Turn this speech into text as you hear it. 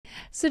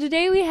So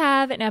today we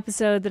have an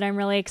episode that I'm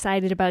really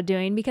excited about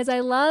doing because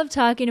I love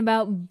talking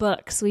about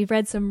books. We've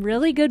read some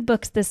really good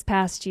books this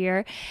past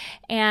year,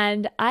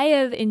 and I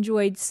have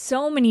enjoyed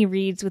so many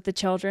reads with the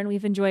children.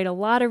 We've enjoyed a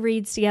lot of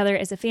reads together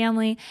as a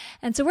family,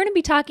 and so we're going to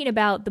be talking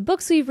about the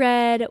books we've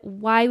read,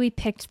 why we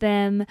picked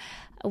them,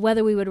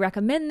 whether we would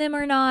recommend them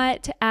or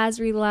not as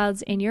read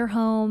alouds in your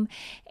home,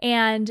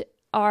 and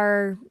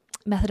our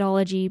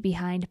methodology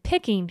behind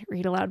picking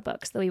read aloud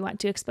books that we want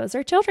to expose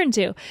our children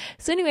to.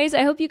 So anyways,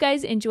 I hope you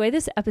guys enjoy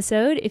this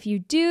episode. If you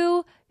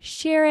do,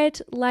 share it,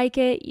 like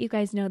it. You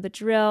guys know the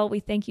drill. We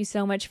thank you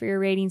so much for your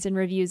ratings and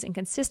reviews and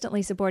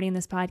consistently supporting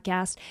this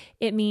podcast.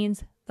 It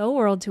means the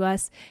world to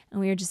us, and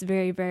we are just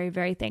very, very,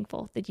 very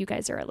thankful that you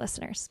guys are our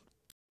listeners.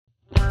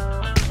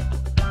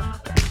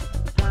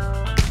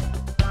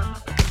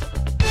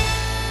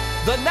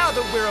 The Now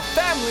That We're a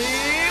Family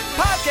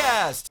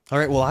podcast. All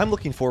right, well, I'm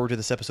looking forward to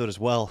this episode as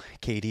well.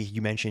 Katie,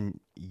 you mentioned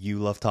you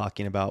love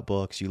talking about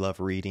books. You love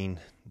reading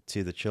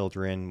to the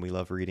children. We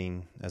love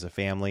reading as a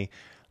family.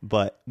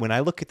 But when I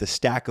look at the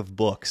stack of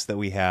books that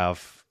we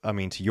have, I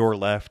mean, to your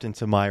left and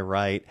to my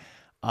right,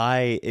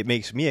 it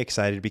makes me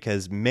excited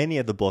because many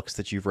of the books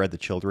that you've read the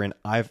children,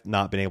 I've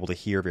not been able to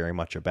hear very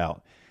much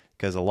about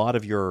because a lot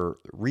of your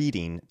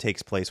reading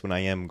takes place when I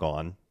am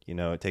gone. You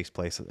know, it takes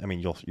place, I mean,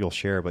 you'll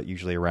share, but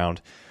usually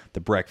around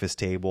the breakfast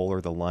table or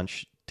the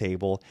lunch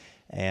table.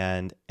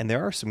 And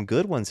there are some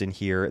good ones in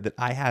here that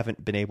I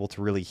haven't been able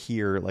to really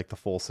hear like the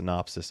full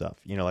synopsis of,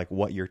 you know, like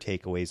what your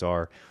takeaways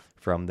are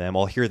from them.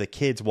 I'll hear the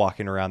kids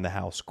walking around the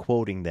house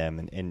quoting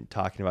them and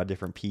talking about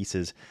different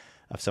pieces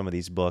of some of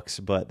these books.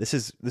 But this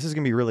is going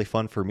to be really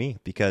fun for me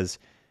because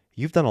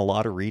you've done a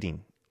lot of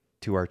reading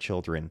to our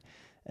children,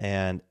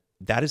 and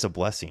that is a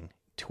blessing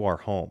to our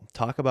home.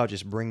 Talk about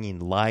just bringing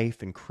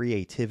life and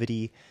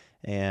creativity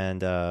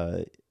and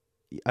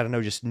I don't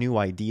know, just new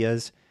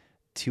ideas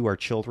to our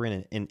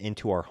children and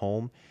into our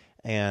home.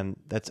 And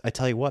I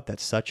tell you what,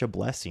 that's such a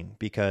blessing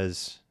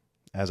because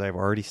as I've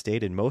already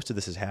stated, most of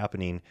this is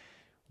happening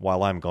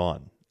while I'm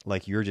gone.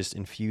 Like you're just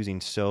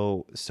infusing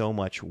so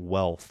much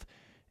wealth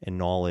and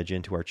knowledge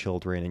into our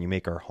children, and you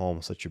make our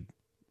home such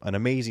an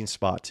amazing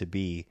spot to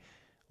be.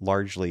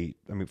 Largely,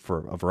 I mean,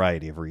 for a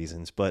variety of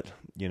reasons, but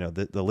you know,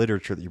 the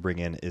literature that you bring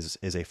in is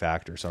a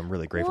factor. So I'm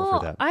really grateful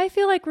for that. I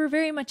feel like we're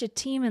very much a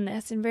team in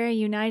this and very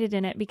united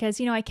in it because,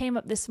 you know, I came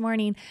up this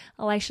morning,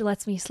 Elisha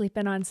lets me sleep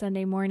in on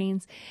Sunday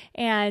mornings,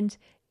 and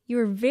you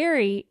were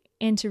very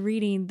into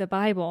reading the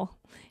Bible.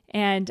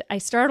 And I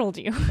startled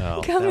you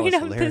coming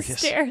up the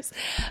stairs.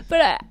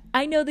 But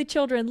I know the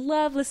children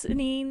love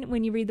listening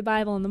when you read the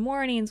Bible in the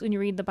mornings, when you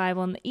read the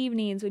Bible in the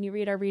evenings, when you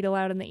read our read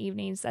aloud in the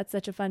evenings. That's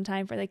such a fun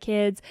time for the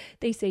kids.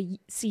 They see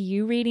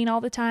you reading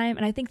all the time.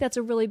 And I think that's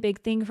a really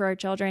big thing for our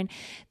children.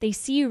 They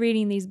see you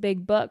reading these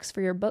big books for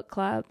your book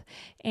club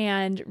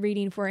and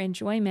reading for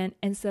enjoyment.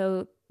 And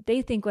so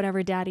they think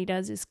whatever daddy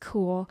does is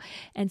cool.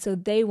 And so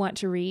they want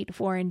to read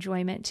for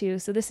enjoyment too.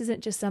 So this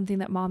isn't just something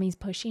that mommy's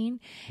pushing.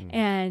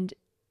 And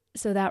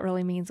so that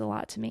really means a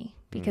lot to me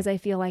because I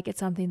feel like it's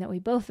something that we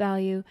both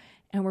value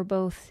and we're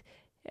both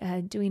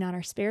doing on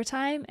our spare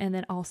time and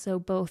then also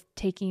both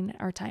taking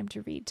our time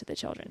to read to the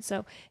children.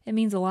 So it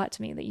means a lot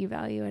to me that you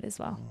value it as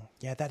well.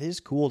 Yeah, that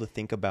is cool to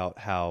think about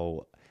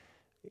how,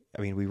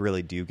 I mean, we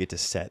really do get to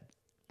set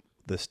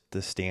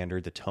the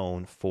standard, the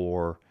tone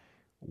for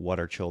what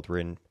our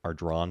children are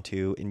drawn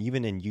to. And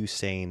even in you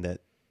saying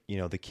that, you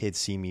know, the kids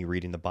see me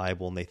reading the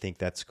Bible and they think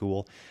that's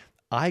cool.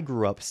 I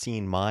grew up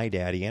seeing my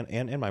daddy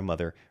and my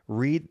mother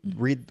read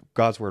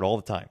God's word all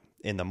the time,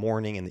 in the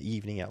morning, in the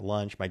evening, at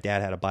lunch. My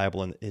dad had a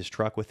Bible in his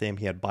truck with him.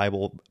 He had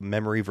Bible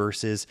memory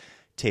verses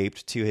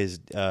taped to his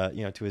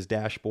to his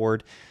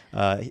dashboard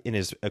in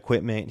his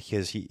equipment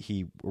because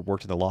he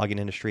worked in the logging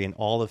industry, and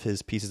all of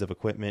his pieces of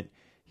equipment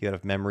he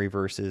had memory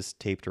verses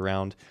taped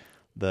around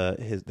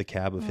the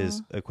cab of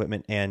his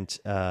equipment. And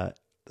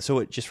so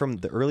it just from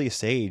the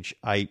earliest age,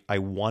 I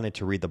wanted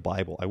to read the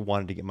Bible. I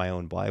wanted to get my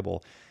own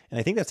Bible. And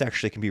I think that's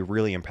actually can be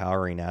really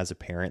empowering as a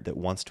parent that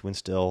wants to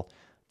instill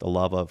the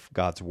love of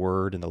God's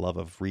word and the love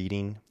of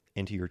reading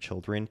into your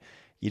children.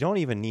 You don't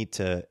even need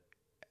to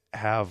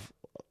have,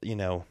 you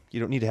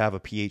don't need to have a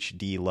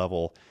PhD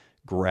level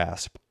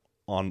grasp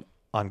on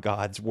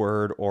God's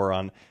word or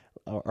on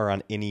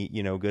any,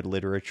 good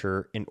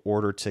literature in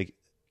order to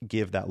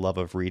give that love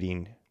of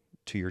reading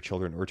to your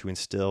children or to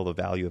instill the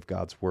value of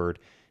God's word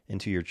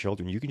into your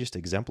children. You can just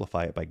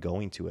exemplify it by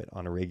going to it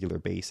on a regular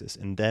basis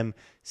and them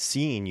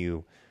seeing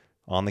you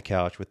on the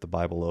couch with the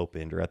Bible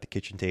opened or at the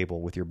kitchen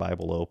table with your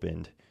Bible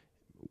opened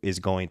is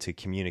going to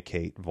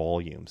communicate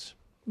volumes.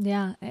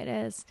 Yeah, it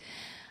is.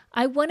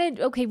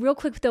 Real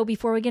quick though,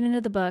 before we get into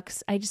the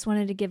books, I just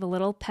wanted to give a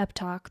little pep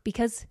talk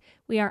because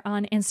we are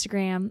on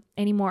Instagram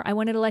anymore. I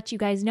wanted to let you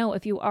guys know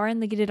if you are in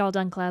the Get It All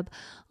Done Club,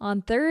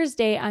 on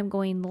Thursday, I'm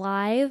going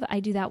live. I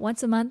do that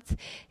once a month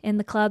in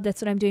the club.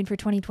 That's what I'm doing for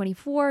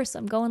 2024. So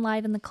I'm going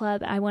live in the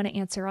club. I want to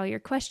answer all your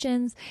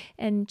questions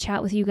and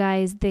chat with you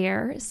guys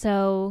there.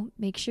 So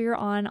make sure you're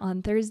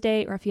on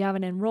Thursday, or if you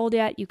haven't enrolled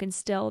yet,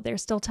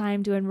 there's still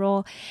time to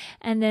enroll.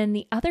 And then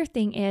the other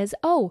thing is,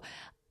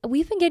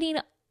 we've been getting,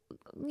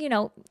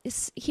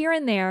 here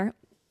and there,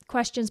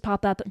 questions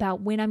pop up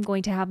about when I'm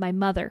going to have my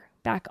mother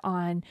back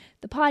on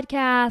the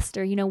podcast,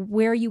 or,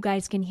 where you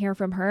guys can hear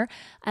from her.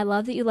 I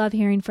love that you love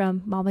hearing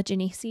from Mama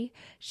Janice.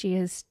 She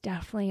is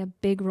definitely a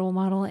big role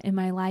model in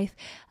my life.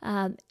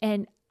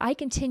 And I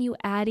continue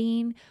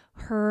adding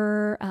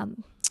her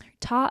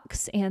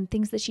talks and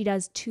things that she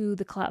does to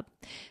the club.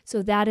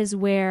 So that is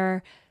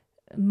where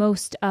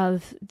most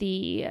of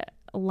the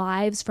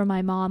lives from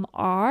my mom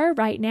are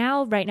right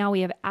now. Right now we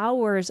have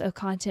hours of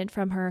content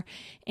from her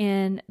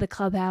in the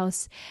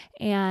clubhouse,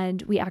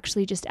 and we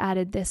actually just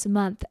added this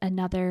month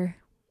another,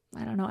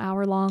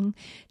 hour-long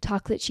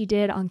talk that she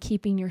did on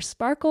keeping your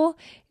sparkle.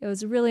 It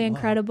was really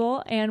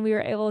incredible, and we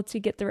were able to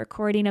get the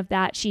recording of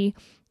that. She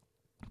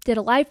did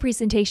a live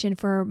presentation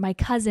for my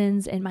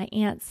cousins and my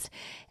aunts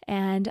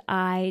and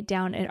I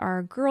down at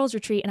our girls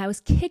retreat, and I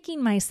was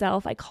kicking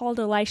myself. I called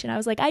Elisha and I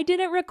was like, I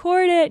didn't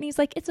record it. And he's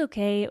like, it's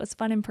okay. It was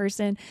fun in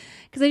person,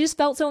 because I just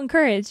felt so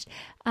encouraged.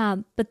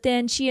 But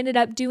then she ended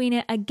up doing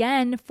it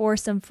again for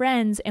some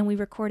friends, and we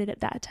recorded it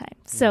that time.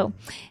 So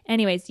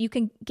anyways, you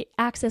can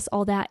access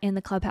all that in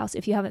the clubhouse.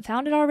 If you haven't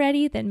found it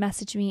already, then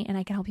message me and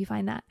I can help you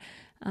find that.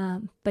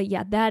 But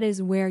yeah, that is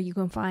where you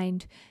can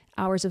find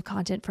hours of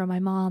content from my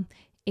mom,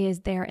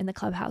 is there in the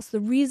clubhouse. The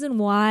reason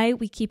why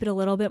we keep it a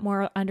little bit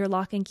more under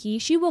lock and key,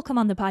 she will come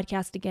on the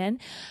podcast again,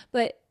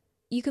 but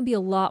you can be a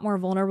lot more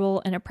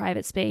vulnerable in a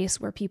private space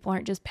where people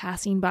aren't just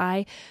passing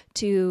by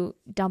to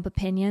dump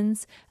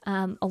opinions.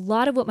 A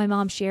lot of what my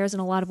mom shares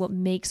and a lot of what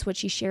makes what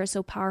she shares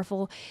so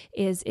powerful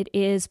is it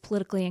is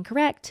politically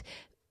incorrect,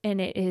 and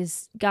it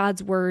is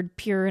God's word,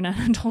 pure and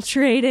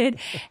unadulterated,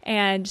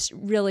 and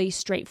really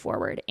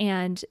straightforward.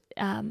 And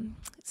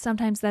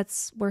sometimes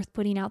that's worth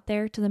putting out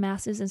there to the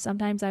masses, and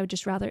sometimes I would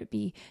just rather it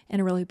be in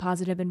a really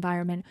positive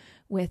environment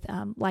with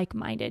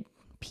like-minded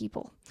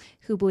people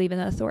who believe in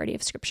the authority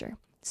of Scripture.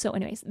 So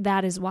anyways,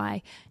 that is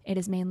why it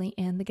is mainly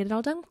in the Get It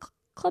All Done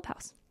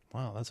clubhouse.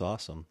 Wow, that's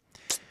awesome.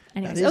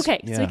 Anyways, so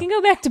we can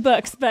go back to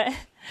books, but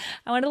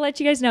I wanted to let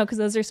you guys know because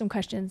those are some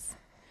questions.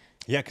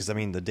 Yeah, because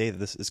the day that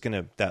this is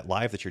that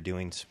live that you're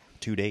doing is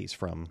 2 days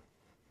from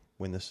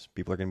when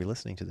people are going to be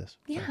listening to this.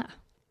 Yeah,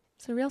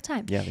 so real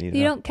time. Yeah, if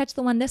you don't catch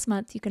the one this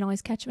month, you can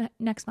always catch it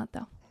next month,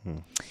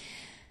 though.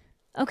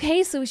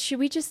 Okay, so should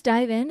we just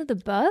dive into the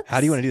books? How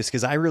do you want to do this?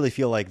 Because I really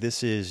feel like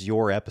this is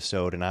your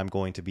episode, and I'm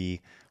going to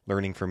be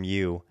learning from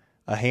you.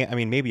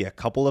 Maybe a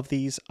couple of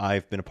these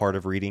I've been a part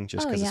of reading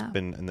just because it's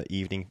been in the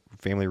evening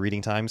family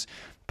reading times.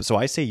 But so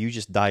I say you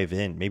just dive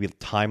in, maybe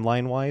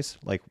timeline wise,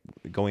 like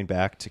going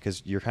back to,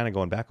 because you're kind of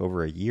going back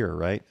over a year,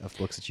 right, of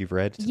books that you've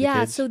read to the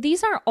kids? So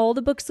these aren't all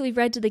the books that we've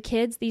read to the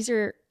kids. These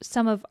are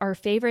some of our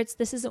favorites.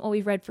 This isn't what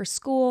we've read for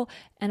school,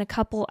 and a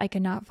couple I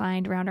could not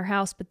find around our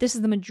house, but this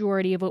is the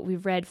majority of what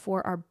we've read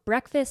for our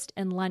breakfast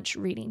and lunch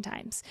reading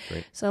times.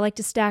 Great. So I like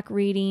to stack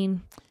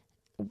reading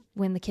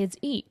when the kids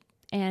eat,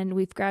 and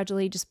we've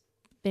gradually just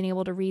been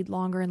able to read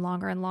longer and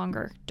longer and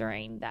longer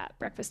during that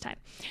breakfast time.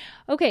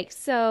 Okay,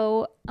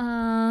 so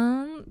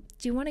do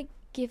you want to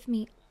give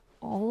me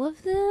all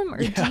of them, or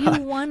do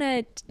you want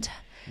to?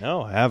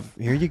 No,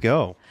 here you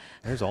go.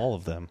 There's all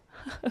of them.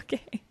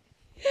 Okay.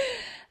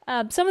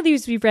 Some of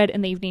these we've read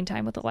in the evening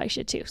time with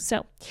Elisha too.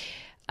 So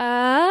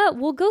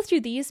we'll go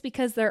through these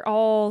because they're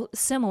all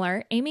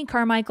similar. Amy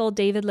Carmichael,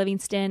 David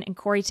Livingstone, and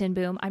Corrie ten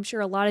Boom. I'm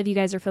sure a lot of you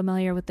guys are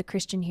familiar with the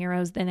Christian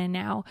Heroes Then and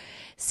Now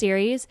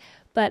series,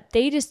 but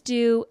they just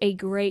do a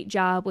great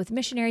job with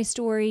missionary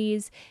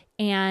stories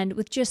and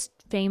with just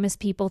famous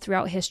people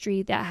throughout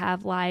history that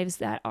have lives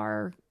that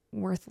are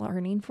worth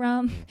learning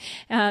from.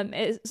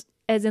 As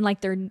in,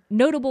 like, they're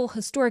notable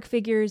historic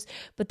figures,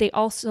 but they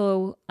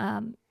also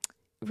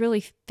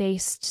really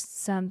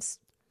faced some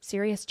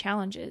serious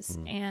challenges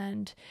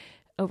and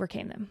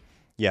overcame them.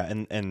 Yeah,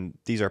 and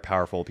these are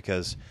powerful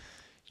because,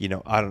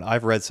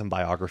 I've read some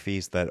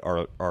biographies that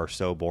are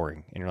so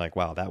boring, and you're like,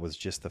 wow, that was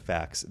just the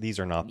facts. These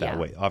are not that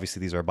way. Obviously,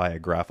 these are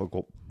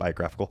biographical,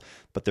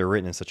 but they're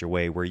written in such a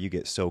way where you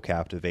get so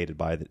captivated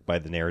by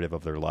the narrative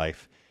of their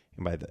life,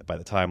 and by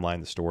the timeline,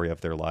 the story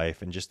of their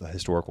life, and just the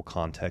historical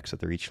context that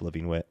they're each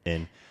living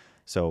in.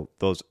 So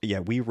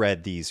we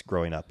read these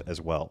growing up as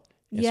well.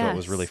 And so it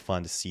was really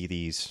fun to see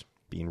these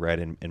being read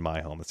in my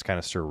home. It's kind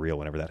of surreal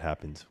whenever that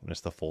happens, when it's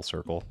the full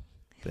circle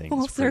thing.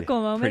 Full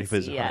circle moments.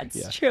 Pretty bizarre. Yeah,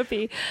 it's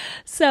trippy.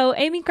 So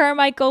Amy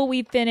Carmichael,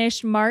 we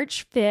finished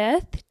March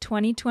 5th,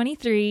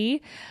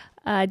 2023.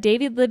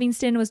 David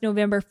Livingstone was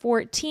November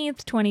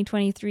 14th,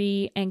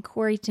 2023, and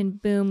Corrie ten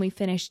Boom we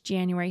finished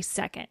January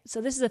 2nd.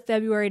 So this is a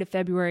February to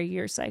February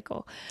year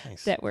cycle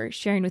that we're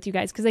sharing with you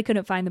guys because I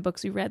couldn't find the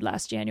books we read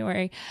last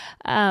January.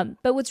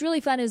 But what's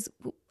really fun is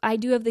I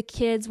do have the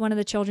kids, one of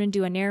the children,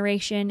 do a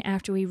narration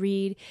after we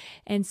read,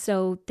 and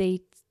so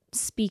they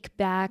speak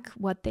back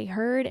what they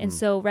heard. And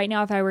so right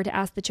now, if I were to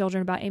ask the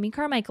children about Amy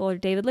Carmichael or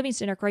David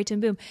Livingstone or Corrie ten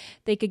Boom,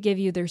 they could give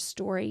you their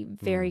story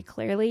very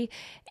clearly.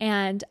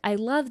 And I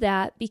love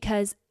that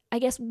because I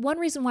guess one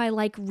reason why I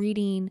like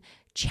reading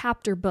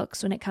chapter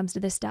books when it comes to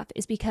this stuff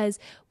is because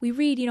we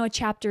read, a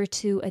chapter or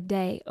two a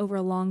day over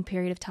a long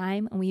period of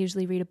time. And we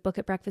usually read a book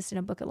at breakfast and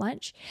a book at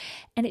lunch.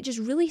 And it just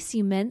really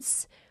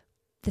cements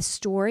the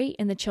story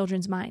in the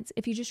children's minds.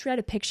 If you just read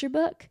a picture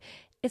book,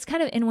 it's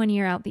kind of in one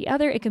ear out the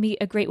other. It can be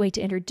a great way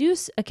to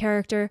introduce a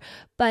character,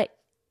 but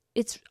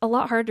it's a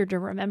lot harder to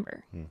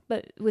remember.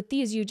 But with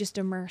these, you just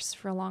immerse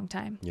for a long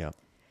time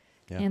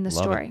in the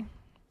story.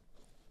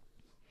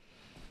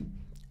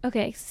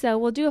 Okay, so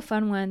we'll do a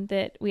fun one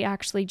that we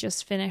actually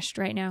just finished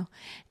right now,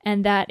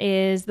 and that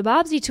is the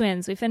Bobbsey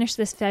Twins. We finished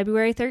this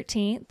February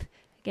 13th.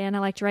 Again, I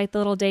like to write the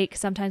little date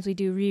because sometimes we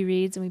do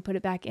rereads and we put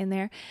it back in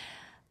there.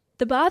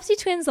 The Bobbsey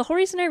Twins, the whole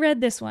reason I read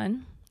this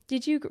one,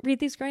 did you read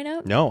these growing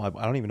up? No, I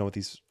don't even know what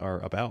these are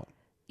about.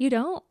 You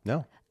don't?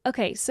 No.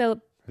 Okay, so...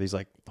 Are these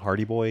like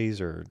Hardy Boys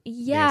or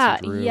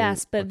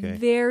yes, but okay.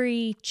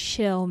 very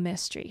chill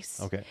mysteries.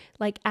 Okay.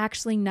 Like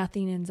actually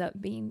nothing ends up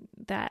being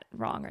that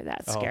wrong or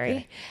that scary.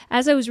 Okay.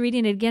 As I was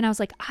reading it again, I was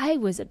like, I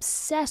was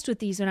obsessed with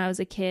these when I was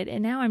a kid,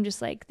 and now I'm just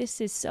like,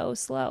 this is so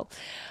slow.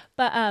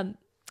 But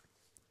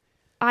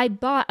I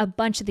bought a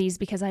bunch of these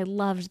because I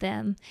loved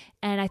them,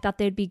 and I thought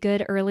they'd be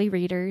good early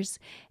readers.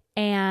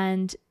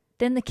 And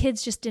then the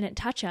kids just didn't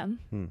touch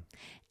them.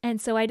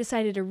 And so I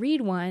decided to read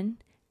one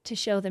to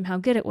show them how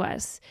good it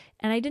was.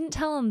 And I didn't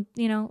tell them,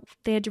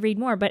 they had to read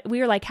more, but we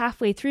were like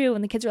halfway through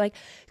and the kids were like,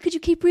 could you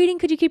keep reading?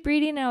 Could you keep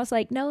reading? And I was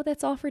like, no,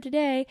 that's all for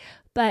today.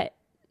 But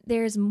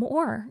there's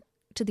more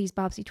to these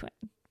Bobbsey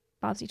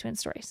twin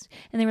stories.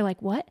 And they were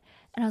like, what?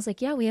 And I was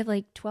like, yeah, we have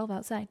like 12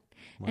 outside.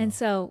 Wow. And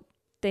so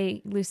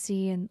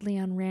Lucy and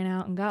Leon ran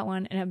out and got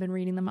one and have been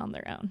reading them on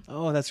their own.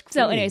 Oh, that's great.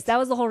 So anyways, that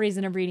was the whole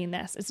reason of reading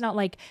this. It's not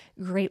like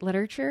great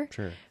literature.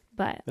 Sure.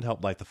 But it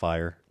helped light the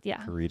fire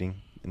for reading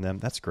in them.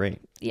 That's great.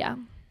 Yeah.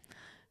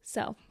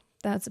 So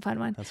that's a fun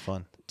one. That's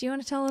fun. Do you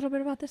want to tell a little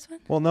bit about this one?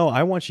 Well, no,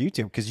 I want you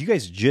to, because you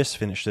guys just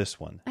finished this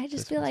one. I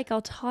just feel like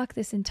I'll talk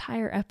this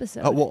entire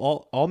episode. Oh,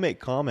 well, I'll make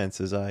comments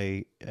as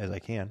I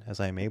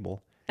am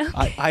able.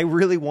 Okay. I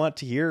really want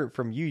to hear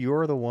from you.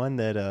 You're the one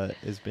that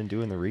has been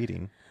doing the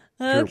reading.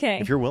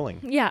 If you're willing.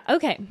 Yeah.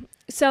 Okay.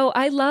 So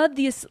I love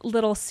this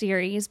little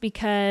series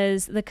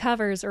because the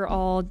covers are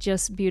all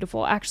just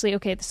beautiful. Actually,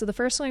 okay. So the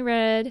first one we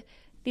read,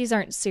 these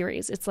aren't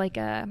series. It's like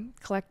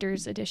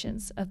collector's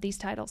editions of these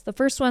titles. The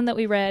first one that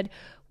we read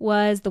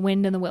was The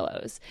Wind in the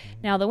Willows.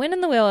 Now, The Wind in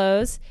the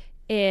Willows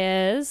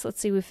is, let's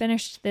see, we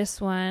finished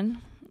this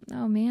one.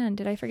 Oh man,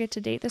 did I forget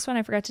to date this one?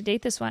 I forgot to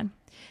date this one.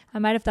 I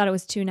might have thought it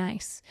was too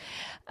nice.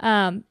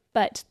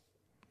 But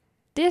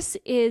this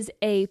is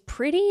a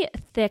pretty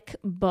thick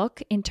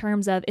book in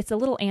terms of it's a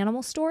little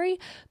animal story,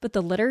 but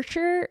the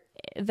literature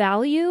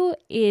value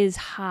is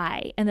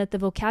high and that the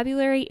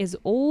vocabulary is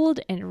old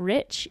and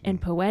rich and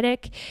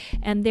poetic.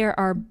 And there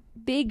are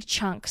big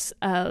chunks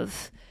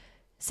of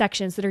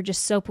sections that are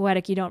just so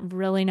poetic you don't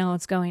really know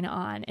what's going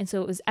on. And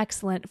so it was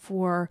excellent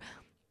for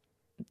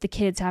the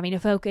kids having to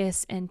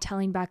focus and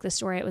telling back the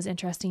story. It was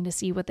interesting to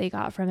see what they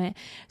got from it.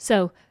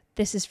 So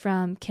this is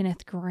from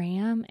Kenneth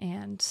Grahame,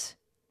 and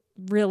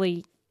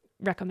really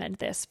recommend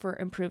this for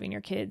improving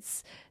your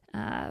kids'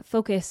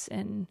 focus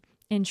and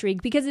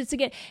intrigue, because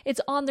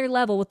it's on their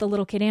level with the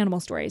little kid animal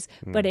stories,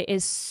 but it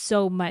is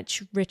so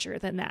much richer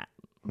than that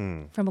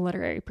from a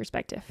literary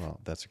perspective. Well,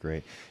 that's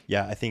great.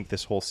 Yeah, I think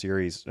this whole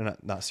series,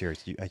 not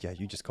series,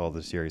 you just called it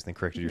a series, then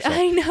corrected yourself.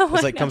 I know.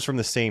 It's comes from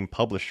the same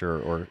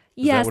publisher, or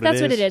yes,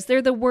 that's what it is.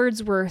 They're the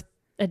Wordsworth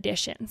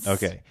editions.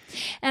 Okay.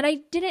 And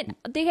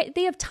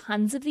they have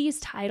tons of these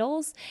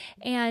titles,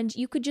 and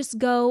you could just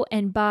go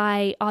and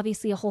buy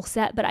obviously a whole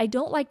set, but I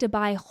don't like to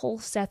buy whole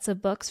sets of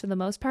books for the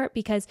most part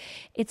because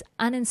it's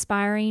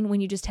uninspiring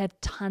when you just have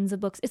tons of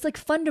books. It's like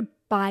fun to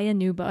buy a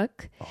new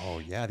book.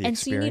 Oh yeah, the and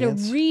experience. So you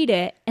need to read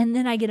it and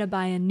then I get to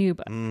buy a new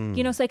book.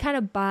 So I kind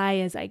of buy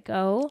as I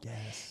go.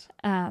 Yes.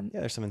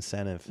 There's some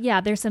incentive.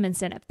 Yeah, there's some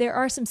incentive. There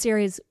are some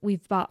series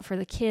we've bought for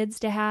the kids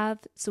to have,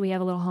 so we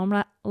have a little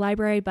home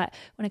library, but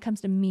when it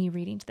comes to me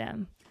reading to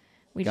them,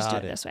 we just do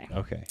it this way.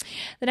 Okay.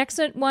 The next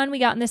one we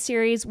got in this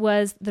series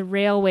was The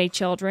Railway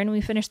Children.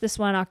 We finished this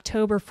one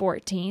October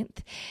 14th,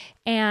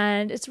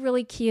 and it's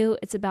really cute.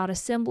 It's about a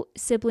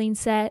sibling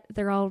set.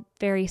 They're all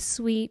very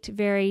sweet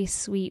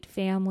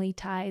family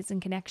ties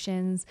and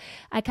connections.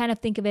 I kind of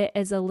think of it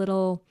as a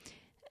little...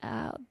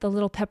 the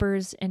Little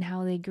Peppers and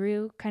How They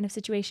Grew kind of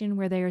situation,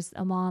 where there's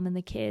a mom and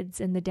the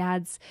kids and the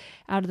dad's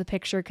out of the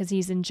picture because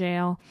he's in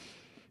jail,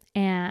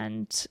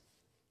 and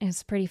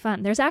it's pretty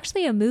fun. There's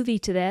actually a movie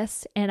to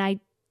this, and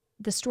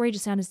the story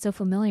just sounded so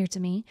familiar to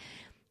me,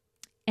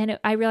 and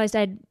I realized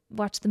I'd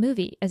watched the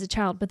movie as a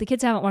child, but the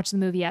kids haven't watched the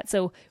movie yet,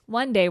 so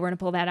one day we're going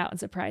to pull that out and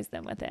surprise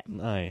them with it.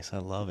 Nice. I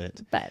love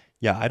it. But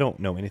yeah, I don't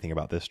know anything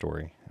about this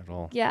story at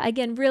all. Yeah,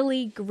 again,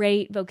 really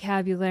great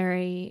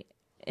vocabulary.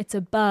 It's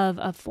above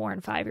a 4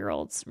 and 5 year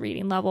olds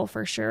reading level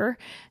for sure.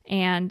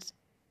 And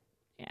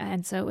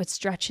so it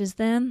stretches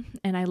them.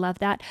 And I love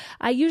that.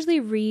 I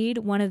usually read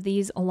one of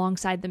these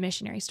alongside the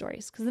missionary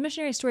stories, because the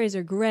missionary stories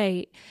are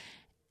great,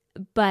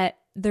 but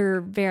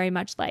they're very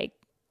much like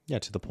Yeah,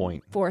 to the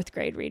point. 4th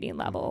grade reading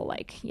level,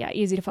 like, yeah,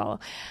 easy to follow.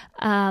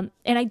 And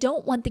I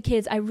don't want the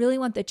kids, I really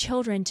want the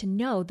children to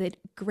know that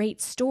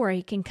great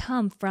story can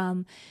come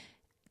from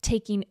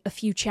taking a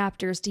few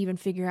chapters to even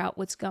figure out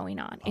what's going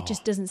on. It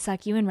just doesn't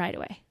suck you in right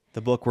away.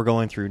 The book we're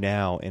going through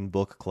now in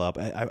book club,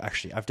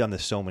 I've done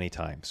this so many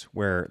times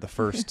where the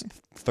first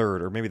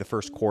third or maybe the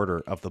first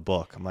quarter of the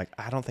book, I'm like,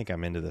 I don't think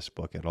I'm into this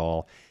book at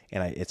all.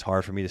 And it's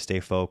hard for me to stay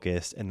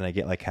focused. And then I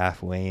get like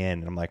halfway in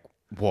and I'm like,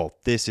 whoa,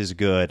 this is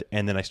good.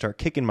 And then I start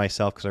kicking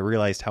myself because I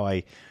realized how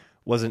I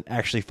wasn't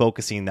actually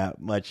focusing that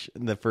much.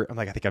 I'm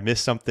like, I think I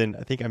missed something.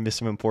 I think I missed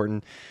some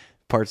important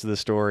parts of the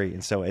story.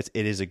 And so it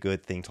is a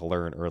good thing to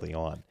learn early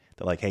on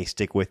that like, hey,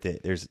 stick with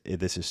it.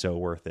 This is so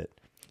worth it.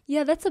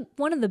 Yeah, that's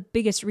one of the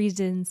biggest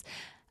reasons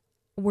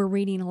we're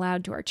reading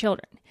aloud to our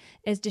children,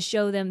 is to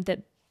show them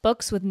that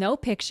books with no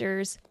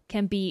pictures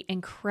can be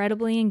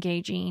incredibly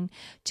engaging,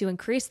 to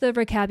increase their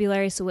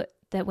vocabulary so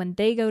that when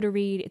they go to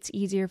read, it's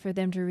easier for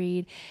them to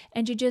read.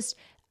 And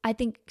I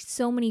think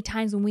so many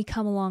times when we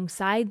come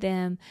alongside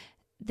them,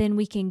 then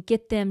we can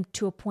get them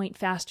to a point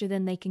faster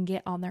than they can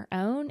get on their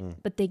own,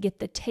 but they get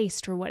the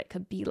taste for what it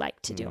could be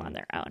like to do on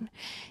their own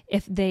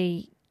if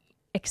they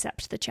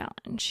accept the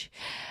challenge.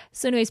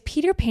 So anyways,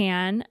 Peter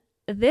Pan,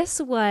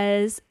 this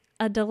was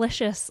a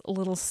delicious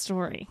little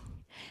story.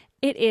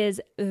 It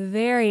is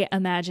very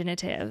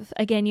imaginative.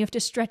 Again, you have to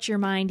stretch your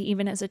mind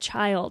even as a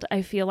child,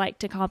 I feel like,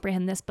 to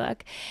comprehend this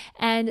book.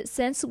 And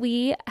since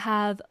we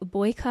have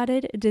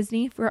boycotted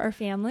Disney for our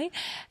family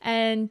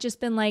and just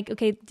been like,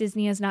 okay,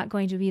 Disney is not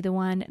going to be the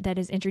one that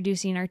is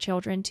introducing our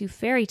children to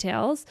fairy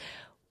tales,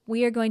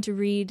 we are going to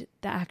read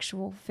the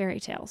actual fairy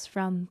tales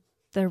from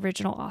the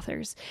original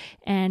authors.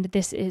 And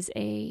this is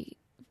a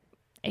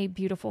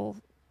beautiful,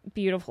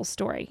 beautiful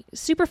story.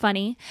 Super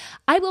funny.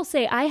 I will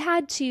say I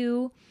had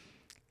to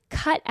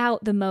cut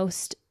out the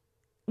most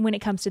when it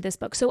comes to this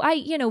book. So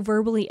I,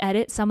 verbally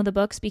edit some of the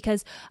books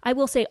because I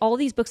will say all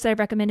these books that I've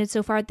recommended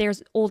so far,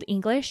 there's Old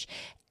English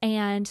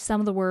and some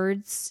of the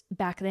words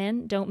back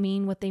then don't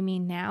mean what they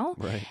mean now.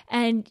 Right.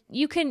 And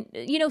you can,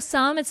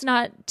 some it's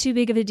not too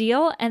big of a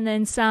deal. And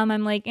then some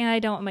I'm like, I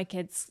don't want my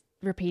kids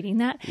repeating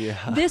that.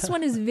 Yeah. This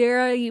one is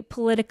very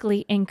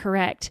politically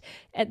incorrect.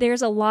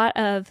 There's a lot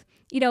of,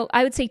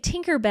 I would say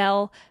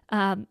Tinkerbell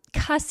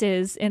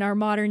cusses in our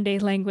modern day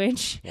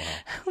language,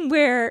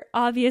 where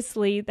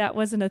obviously that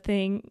wasn't a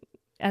thing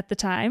at the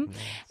time. Nice.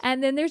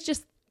 And then there's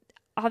just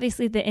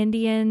obviously the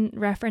Indian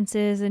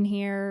references in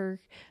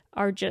here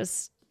are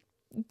just,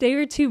 they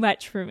were too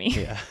much for me.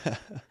 Yeah.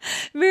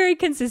 Very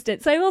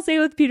consistent. So I will say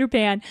with Peter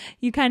Pan,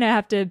 you kind of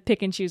have to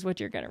pick and choose what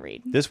you're going to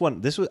read. This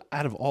was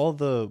out of all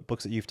the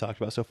books that you've talked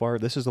about so far,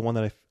 this is the one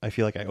that I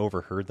feel like I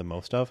overheard the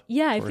most of.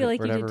 Yeah, I feel like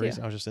you did too.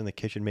 Reason. I was just in the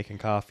kitchen making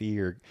coffee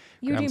or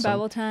you were doing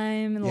Bible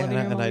time in the living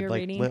room while you were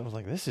reading. I was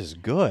like, this is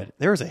good.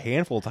 There was a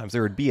handful of times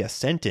there would be a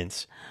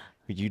sentence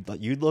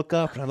you'd look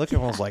up and I looked at it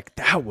and I was like,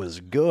 that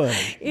was good.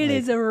 It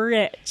is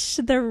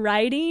rich. The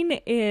writing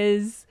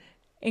is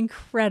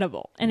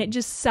incredible, and it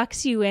just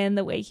sucks you in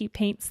the way he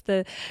paints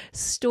the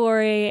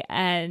story.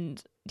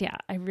 And yeah,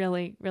 I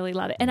really, really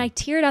love it. And I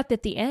teared up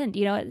at the end.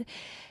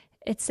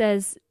 It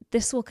says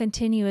this will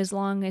continue as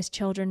long as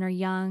children are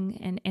young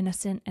and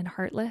innocent and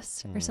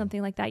heartless, or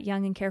something like that.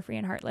 Young and carefree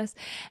and heartless.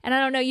 And I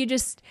don't know,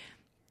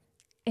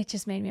 it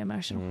just made me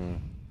emotional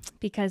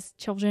because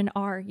children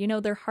are,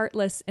 they're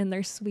heartless in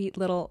their sweet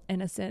little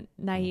innocent,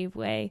 naive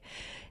way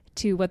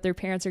to what their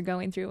parents are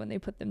going through when they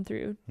put them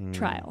through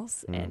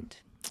trials. And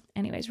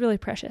anyways, really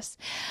precious.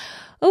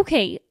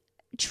 Okay,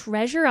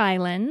 Treasure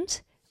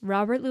Island,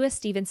 Robert Louis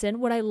Stevenson.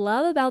 What I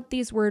love about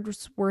these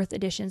Wordsworth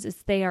editions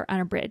is they are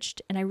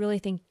unabridged. And I really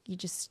think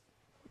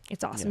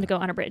it's awesome to go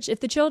unabridged.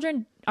 If the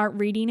children aren't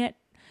reading it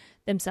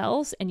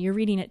themselves and you're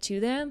reading it to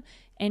them,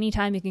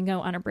 anytime you can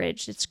go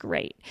unabridged, it's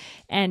great.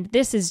 And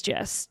this is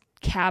just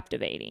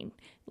captivating.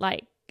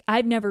 Like,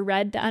 I've never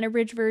read the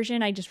unabridged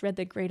version. I just read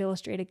the Great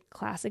Illustrated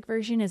Classic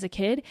version as a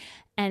kid,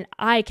 and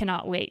I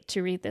cannot wait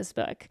to read this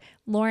book.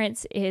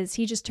 Lawrence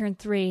he just turned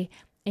 3,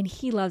 and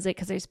he loves it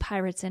because there's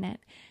pirates in it.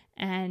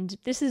 And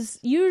this is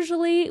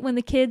usually when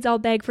the kids all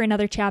beg for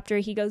another chapter,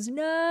 he goes,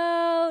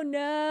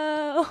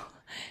 no.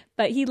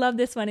 But he loved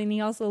this one, and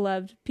he also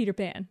loved Peter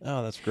Pan.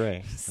 Oh, that's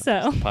great.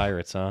 So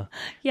pirates, huh?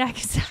 Yeah,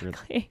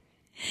 exactly.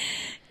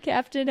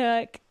 Captain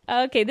Hook.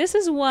 Okay, this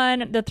is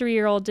one the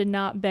 3-year-old did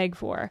not beg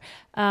for.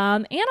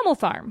 Animal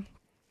Farm.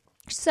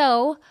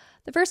 So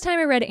the first time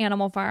I read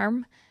Animal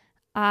Farm,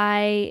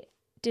 I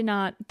did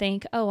not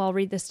think, I'll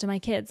read this to my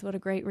kids. What a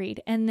great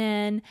read. And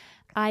then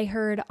I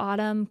heard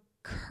Autumn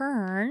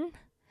Kern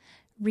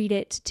read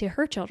it to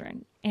her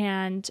children,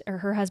 or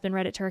her husband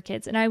read it to her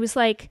kids. And I was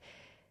like,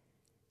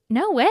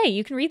 no way,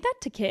 you can read that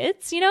to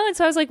kids, And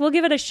so I was like, we'll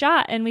give it a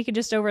shot, and we could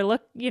just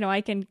overlook,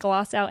 I can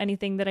gloss out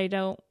anything that I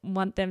don't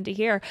want them to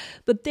hear.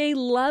 But they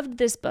loved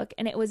this book,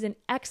 and it was an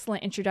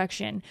excellent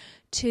introduction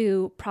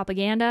to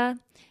propaganda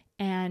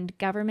and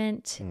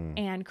government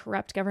and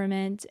corrupt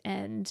government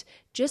and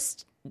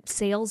just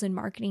sales and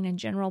marketing in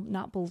general,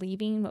 not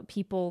believing what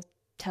people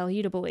tell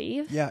you to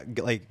believe. Yeah,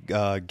 like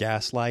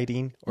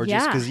gaslighting, or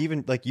just because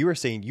even like you were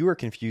saying, you were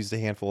confused a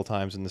handful of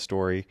times in the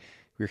story.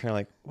 We were kind of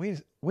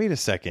like, wait a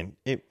second.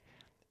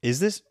 Is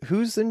this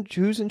who's in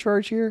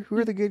charge here? Who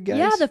are the good guys?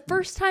 Yeah, the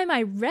first time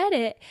I read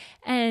it,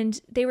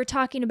 and they were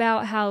talking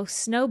about how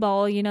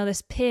Snowball,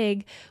 this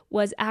pig,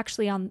 was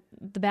actually on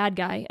the bad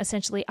guy.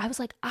 Essentially, I was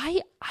like,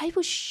 I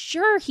was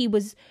sure he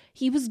was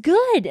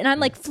good, and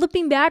I'm like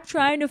flipping back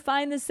trying to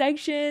find the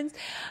sections,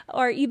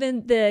 or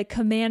even the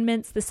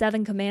commandments, the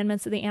 7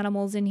 commandments of the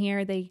animals in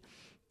here. They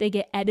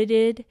get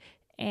edited,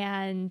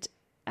 and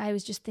I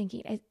was just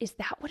thinking, is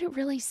that what it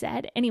really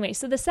said? Anyway,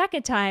 so the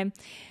second time,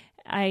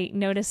 I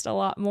noticed a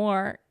lot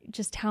more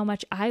just how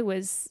much I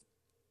was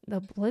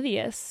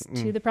oblivious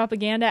to the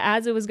propaganda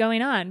as it was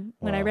going on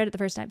when I read it the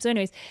first time. So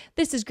anyways,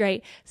 this is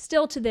great.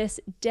 Still to this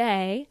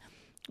day,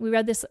 we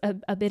read this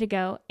a bit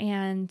ago,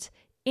 and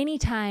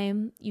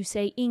anytime you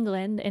say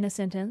England in a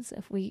sentence,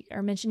 if we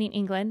are mentioning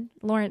England,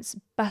 Lawrence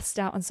busts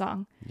out in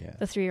song,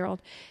 the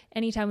 3-year-old.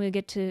 Anytime we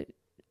get to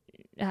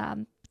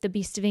the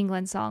Beast of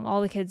England song,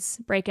 all the kids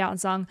break out in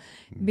song,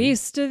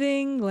 Beast of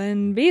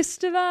England,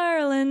 Beast of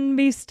Ireland,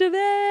 Beast of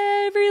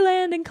every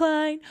land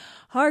incline,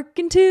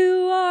 hearken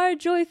to our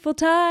joyful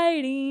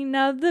tiding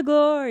of the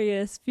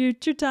glorious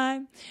future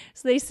time.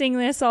 So they sing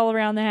this all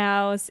around the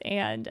house,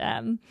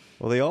 and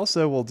well, they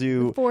also will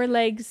do 4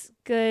 legs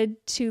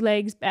good, 2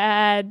 legs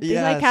bad. They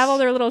Yes. like have all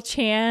their little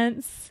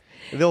chants.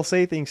 They'll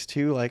say things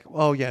too, like,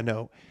 "Oh yeah,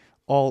 no,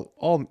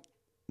 all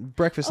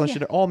breakfast, lunch,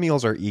 dinner, all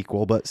meals are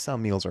equal, but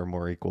some meals are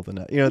more equal than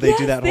others." They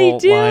do that whole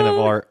line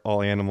of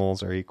all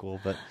animals are equal,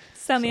 but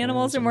some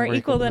animals are more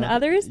equal than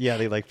others. Yeah,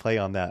 they like play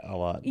on that a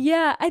lot.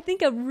 Yeah, I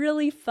think a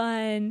really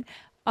fun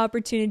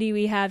opportunity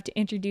we have to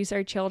introduce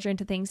our children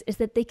to things is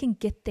that they can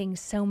get things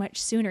so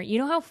much sooner. You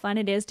know how fun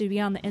it is to be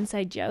on the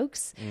inside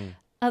jokes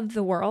of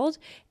the world,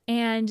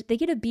 and they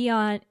get to be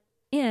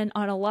in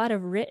on a lot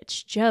of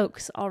rich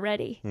jokes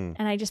already.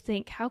 And I just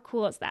think, how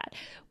cool is that?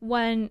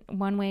 One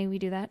way we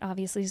do that,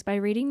 obviously, is by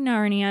reading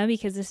Narnia,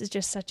 because this is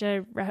just such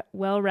a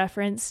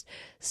well-referenced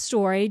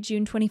story.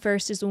 June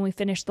 21st is when we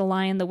finished The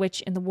Lion, the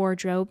Witch, and the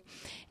Wardrobe.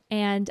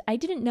 And I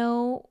didn't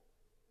know,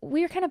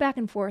 we were kind of back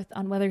and forth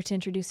on whether to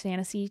introduce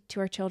fantasy to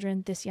our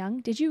children this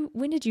young.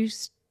 When did you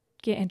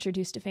get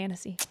introduced to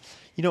fantasy?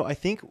 I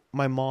think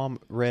my mom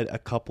read a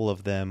couple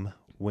of them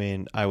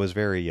when I was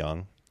very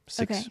young.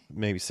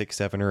 Maybe 6,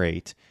 7, or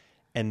 8,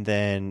 and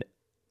then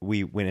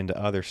we went into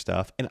other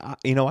stuff. And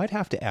I'd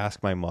have to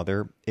ask my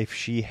mother if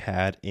she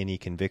had any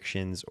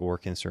convictions or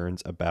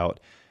concerns about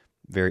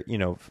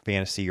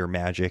fantasy or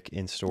magic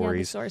in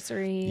stories,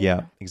 sorcery.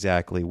 Yeah,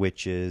 exactly,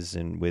 witches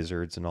and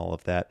wizards and all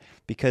of that,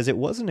 because it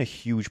wasn't a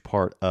huge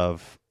part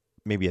of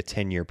maybe a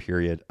 10-year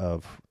period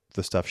of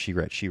the stuff she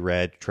read. She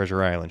read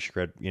Treasure Island. She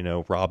read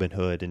Robin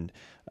Hood and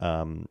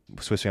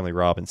Swiss Family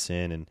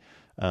Robinson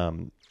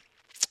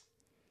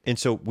and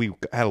so we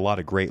had a lot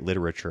of great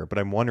literature, but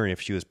I'm wondering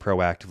if she was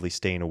proactively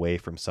staying away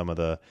from some of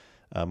the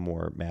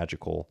more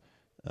magical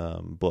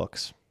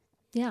books.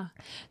 Yeah.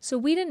 So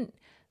we didn't,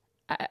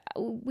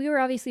 we were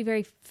obviously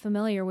very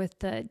familiar with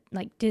the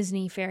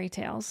Disney fairy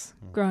tales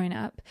growing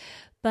up,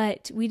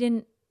 but we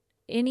didn't,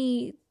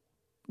 any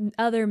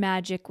other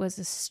magic was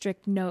a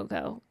strict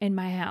no-go in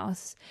my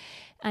house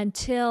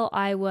until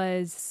I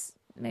was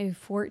maybe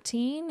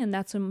 14. And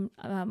that's when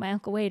my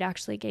Uncle Wade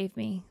actually gave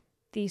me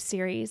these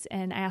series,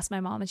 and I asked my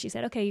mom, and she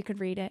said, okay, you could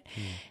read it.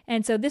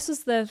 And so this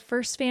was the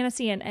first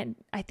fantasy, and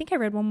I think I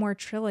read one more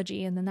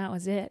trilogy, and then that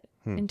was it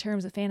in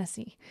terms of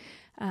fantasy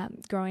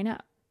growing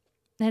up.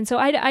 And so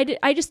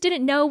I just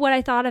didn't know what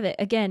I thought of it,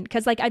 again,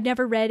 because I'd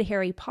never read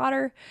Harry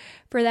Potter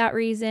for that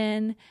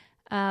reason,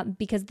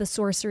 because the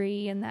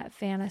sorcery and that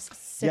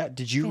fantasy. Yeah,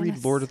 did you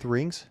read Lord of the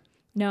Rings?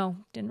 No,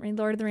 didn't read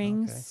Lord of the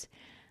Rings.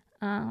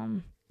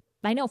 Okay.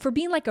 I know, for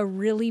being a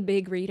really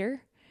big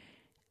reader,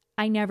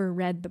 I never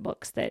read the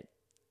books that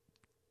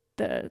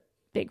the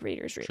big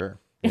readers read. Sure.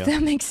 If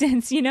that makes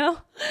sense, Yeah,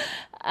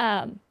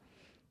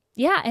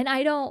 and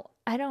I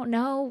don't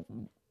know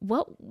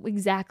what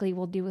exactly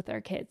we'll do with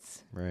our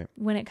kids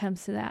when it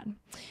comes to that.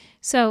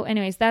 So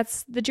anyways,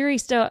 that's the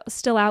jury's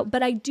still out,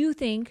 but I do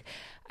think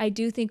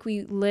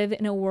we live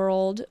in a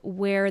world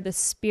where the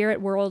spirit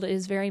world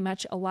is very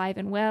much alive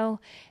and well.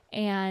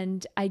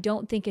 And I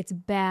don't think it's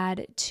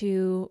bad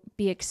to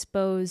be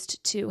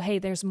exposed to, hey,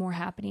 there's more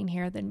happening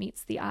here than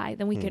meets the eye,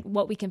 than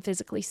what we can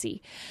physically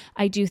see.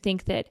 I do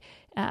think that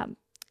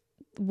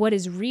what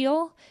is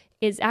real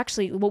is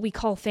actually, what we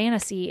call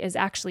fantasy is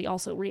actually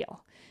also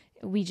real.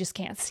 We just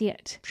can't see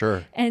it.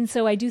 Sure. And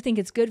so I do think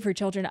it's good for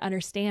children to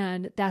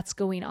understand that's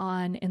going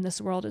on in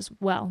this world as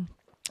well.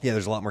 Yeah,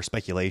 there's a lot more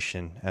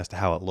speculation as to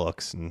how it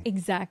looks and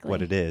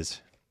what it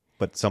is,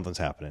 but something's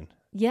happening.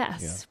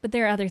 Yes, but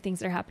there are other things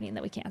that are happening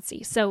that we can't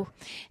see. So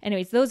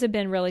anyways, those have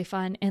been really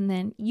fun. And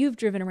then you've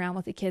driven around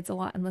with the kids a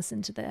lot and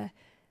listened to the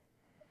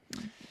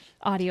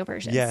audio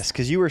versions. Yes,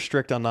 because you were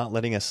strict on not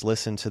letting us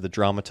listen to the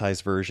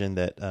dramatized version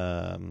that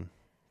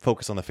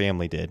Focus on the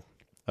Family did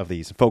of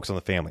these. Focus on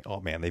the Family, oh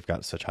man, they've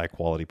got such high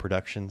quality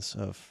productions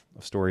of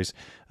stories.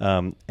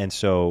 And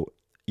so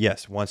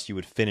yes, once you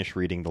would finish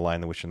reading The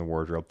Lion, the Witch, and the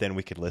Wardrobe, then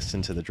we could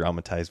listen to the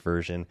dramatized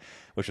version,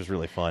 which was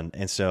really fun.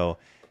 And so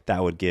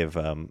that would give,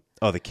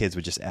 the kids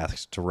would just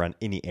ask to run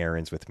any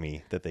errands with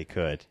me that they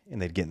could,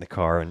 and they'd get in the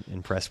car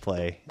and press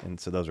play. And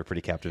so those were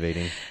pretty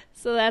captivating.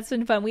 So that's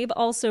been fun. We've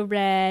also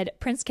read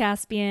Prince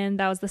Caspian.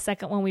 That was the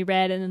second one we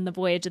read. And then The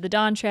Voyage of the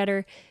Dawn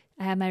Treader.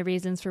 I have my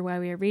reasons for why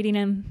we are reading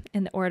them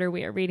in the order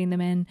we are reading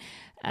them in.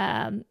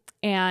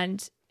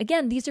 And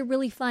again, these are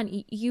really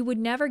fun. You would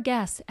never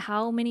guess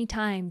how many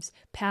times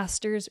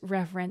pastors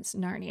reference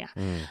Narnia.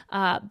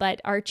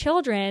 But our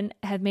children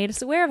have made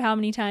us aware of how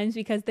many times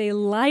because they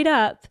light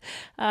up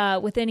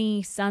with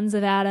any Sons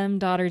of Adam,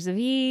 Daughters of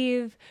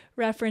Eve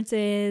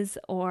references,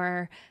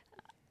 or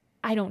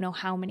I don't know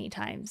how many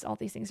times all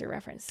these things are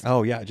referenced.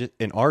 Oh, yeah. Just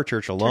in our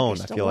church alone,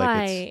 Turkish I feel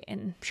like Delight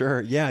and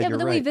sure. Yeah, but you're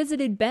then right. we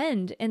visited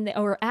Bend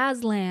or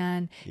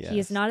Aslan. He Yes.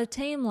 is not a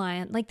tame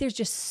lion. Like there's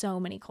just so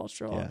many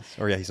cultural. Yes.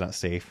 Or yeah, he's not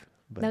safe.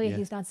 But No, yeah.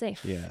 he's not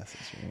safe. Yes,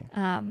 that's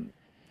right.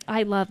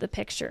 I love the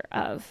picture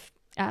of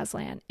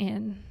Aslan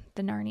in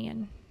the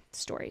Narnian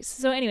stories.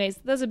 So anyways,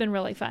 those have been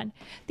really fun.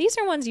 These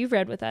are ones you've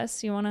read with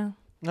us. You want to?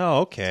 Oh,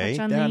 okay.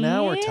 Touch on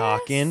Now we're these?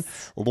 talking.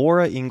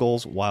 Laura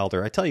Ingalls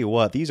Wilder. I tell you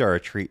what, these are a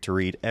treat to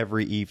read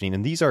every evening.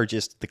 And these are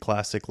just the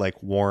classic,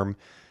 like, warm,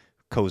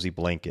 cozy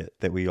blanket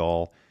that we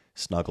all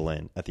snuggle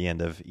in at the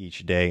end of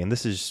each day. And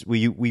this is,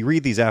 we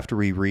read these after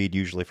we read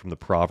usually from the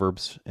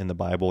Proverbs in the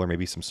Bible or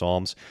maybe some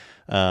Psalms.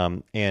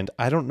 And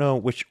I don't know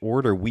which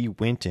order we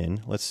went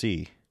in. Let's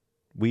see.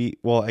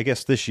 I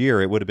guess this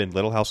year it would have been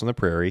Little House on the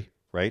Prairie,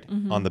 right?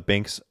 Mm-hmm. On the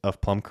banks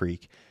of Plum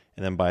Creek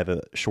and then by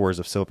the shores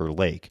of Silver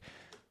Lake.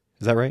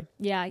 Is that right?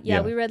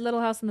 Yeah. We read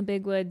Little House in the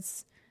Big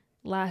Woods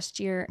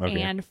last year,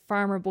 Okay. and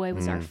Farmer Boy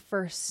was our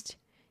first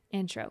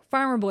intro.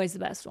 Farmer Boy's the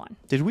best one.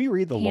 Did we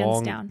read the Hands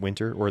Long down.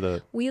 Winter or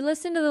the... We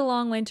listened to The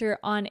Long Winter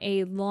on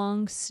a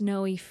long,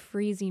 snowy,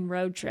 freezing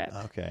road trip.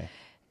 Okay.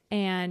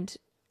 And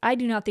I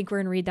do not think we're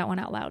going to read that one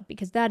out loud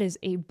because that is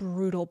a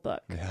brutal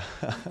book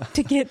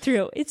to get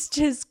through. It's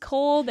just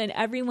cold and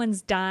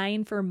everyone's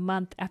dying for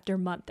month after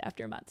month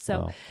after month. So,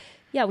 Wow.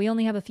 yeah, we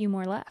only have a few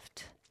more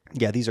left.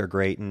 Yeah, these are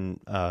great. And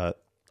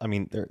I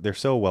mean, they're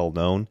so well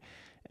known.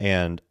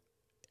 And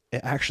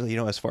actually,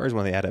 as far as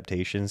one of the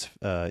adaptations,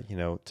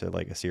 to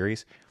like a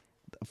series,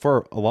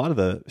 for a lot of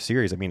the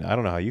series, I mean, I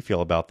don't know how you feel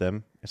about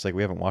them. It's like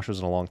we haven't watched those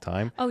in a long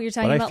time. Oh, you're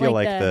talking but about I feel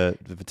like like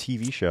the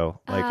TV show,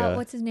 like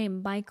what's his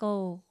name?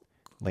 Michael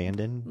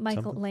Landon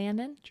something?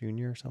 Landon?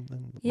 Jr. or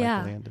something. Yeah.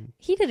 Michael Landon.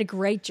 He did a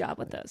great job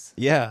with those.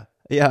 Yeah.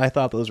 I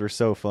thought those were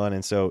so fun.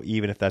 And so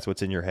even if that's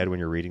what's in your head when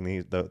you're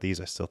reading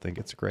these I still think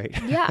it's great.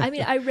 Yeah, I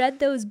mean, I read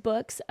those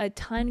books a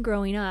ton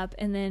growing up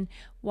and then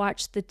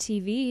watched the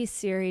TV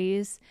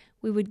series.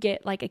 We would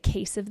get like a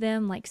case of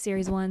them, like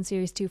series 1,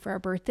 series 2 for our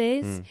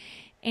birthdays.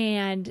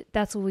 And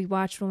that's what we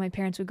watched when my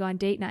parents would go on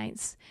date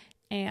nights.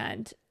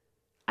 And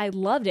I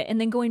loved it.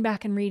 And then going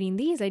back and reading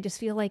these, I just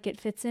feel like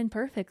it fits in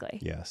perfectly.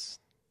 Yes.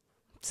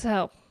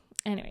 So,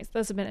 anyways,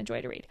 those have been a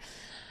joy to read.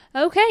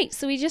 Okay,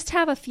 so we just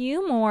have a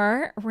few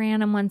more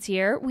random ones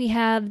here. We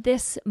have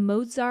this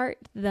Mozart,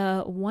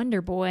 the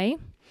Wonder Boy,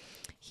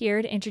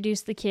 here to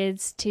introduce the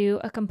kids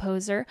to a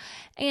composer.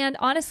 And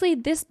honestly,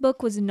 this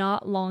book was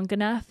not long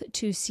enough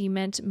to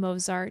cement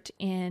Mozart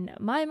in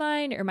my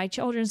mind or my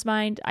children's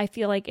mind. I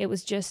feel like it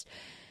was just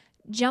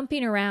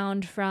jumping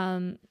around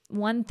from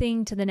one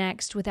thing to the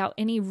next without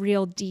any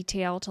real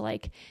detail to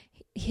like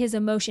his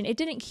emotion. It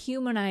didn't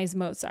humanize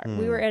Mozart.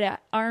 We were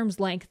at arm's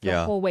length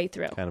the whole way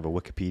through. Kind of a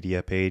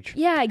Wikipedia page.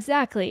 Yeah,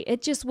 exactly.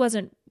 It just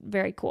wasn't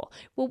very cool.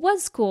 What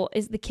was cool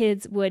is the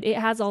kids it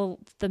has all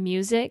the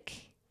music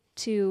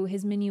to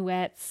his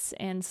minuets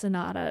and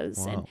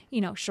sonatas and,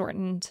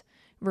 shortened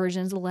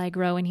versions,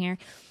 Allegro in here.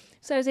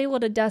 So I was able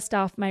to dust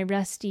off my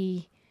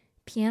rusty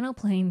piano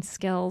playing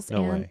skills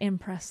and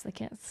impress the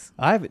kids.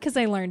 Because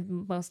I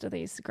learned most of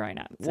these growing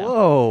up. So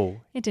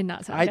Whoa. it did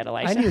not sound good,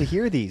 Elisha. I need to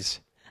hear these.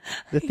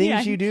 The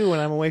things you do when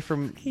I'm away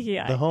from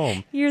the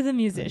home. You're the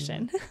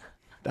musician.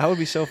 That would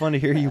be so fun to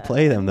hear you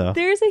play them, though.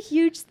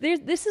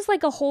 This is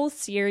like a whole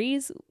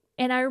series,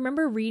 and I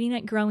remember reading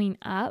it growing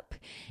up,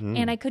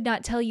 and I could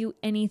not tell you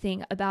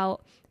anything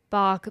about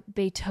Bach,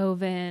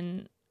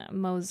 Beethoven,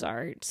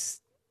 Mozart.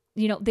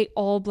 They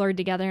all blurred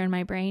together in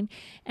my brain,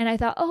 and I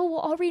thought, oh,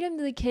 well, I'll read them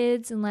to the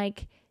kids, and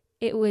like,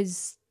 it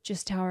was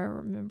just how I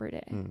remembered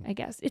it, I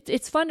guess.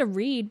 It's fun to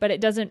read, but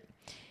it doesn't,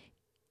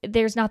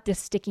 there's not this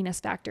stickiness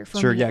factor for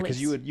me. Sure, yeah, because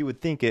you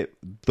would think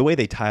the way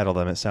they title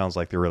them, it sounds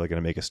like they're really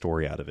going to make a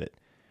story out of it.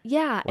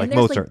 Yeah, like and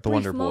there's Mozart, like the brief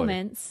Wonder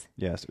moments.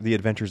 Boy. Yes, The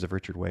Adventures of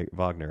Richard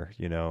Wagner,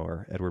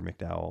 or Edward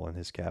McDowell and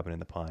his Cabin in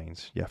the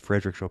Pines. Yeah,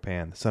 Frederick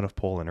Chopin, the son of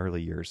Paul in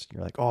early years.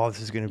 You're like, oh, this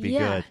is going to be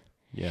good.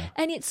 Yeah,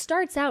 and it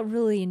starts out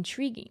really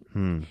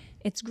intriguing.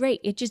 It's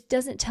great. It just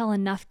doesn't tell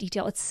enough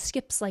detail. It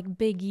skips like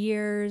big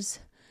years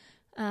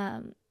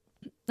of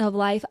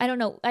life. I don't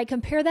know. I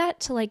compare that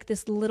to like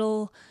this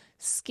little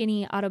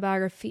skinny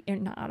biography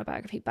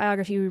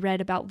we read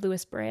about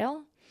Louis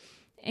Braille,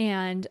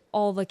 and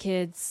all the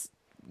kids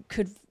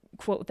could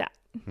quote that.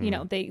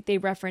 They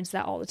reference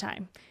that all the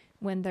time.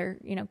 when they're,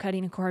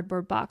 cutting a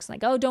cardboard box.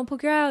 Like, oh, don't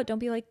poke her out. Don't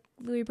be like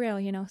Louis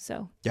Braille,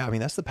 so. Yeah, I mean,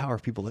 that's the power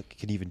of people that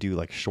can even do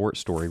like short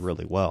story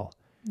really well.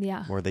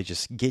 Yeah. Where they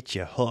just get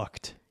you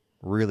hooked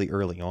really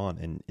early on.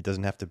 And it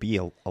doesn't have to be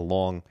a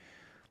long,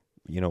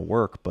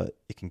 work, but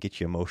it can get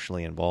you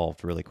emotionally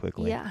involved really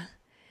quickly. Yeah.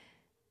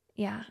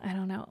 Yeah, I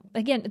don't know.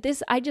 Again,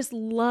 I just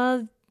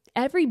love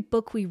every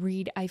book we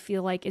read, I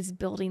feel like is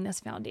building this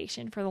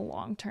foundation for the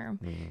long term.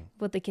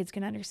 What the kids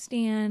can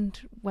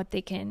understand, what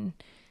they can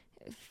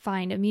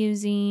find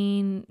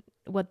amusing,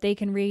 what they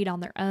can read on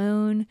their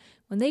own.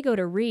 When they go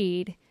to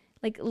read,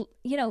 like,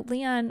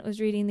 Leon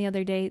was reading the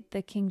other day,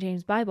 the King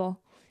James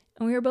Bible,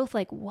 and we were both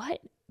like, what?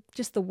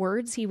 Just the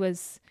words he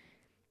was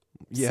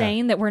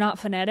saying that were not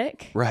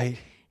phonetic? Right.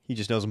 He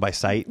just knows them by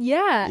sight.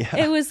 Yeah.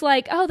 It was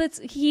like,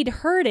 he'd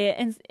heard it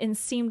and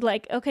seemed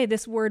like, okay,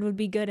 this word would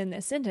be good in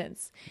this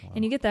sentence. Wow.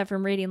 And you get that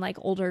from reading like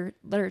older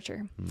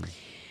literature.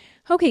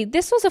 Okay,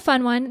 this was a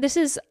fun one. This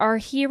is our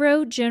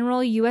hero,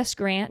 General U.S.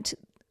 Grant,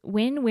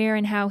 when, where,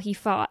 and how he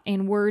fought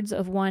in words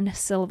of one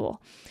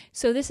syllable.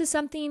 So this is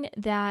something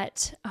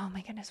that, oh my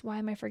goodness, why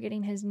am I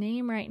forgetting his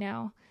name right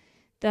now?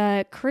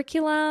 The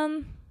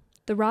curriculum,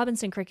 the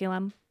Robinson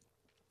curriculum,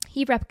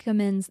 he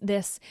recommends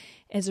this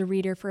as a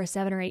reader for a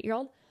 7 or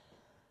 8-year-old.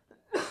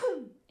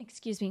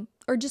 Excuse me.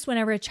 Or just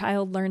whenever a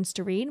child learns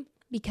to read,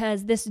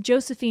 because this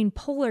Josephine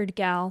Pollard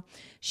gal,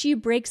 she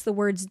breaks the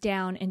words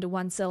down into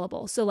one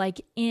syllable. So like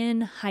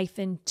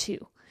in-2,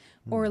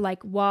 or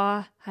like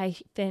wa-sheen-ton,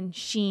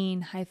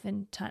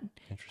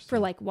 for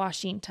like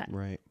Washington.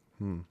 Right.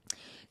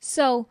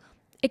 So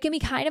it can be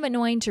kind of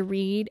annoying to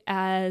read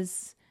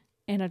as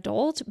an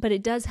adult, but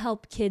it does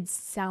help kids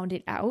sound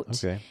it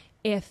out. Okay.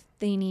 If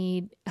they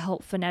need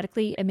help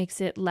phonetically, it makes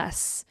it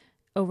less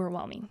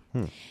overwhelming.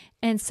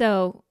 And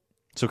so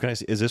can I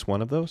see, is this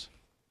one of those?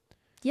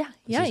 Yeah,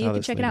 you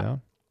can check it out.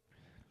 Down?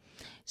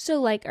 So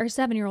like our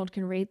 7-year-old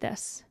can read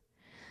this,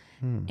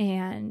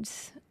 and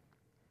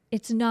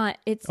it's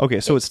okay.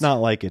 So it's not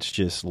like it's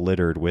just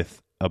littered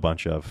with a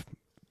bunch of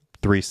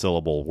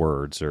 3-syllable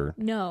words or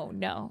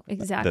no,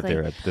 exactly that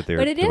they're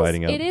but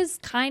dividing up. It is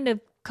kind of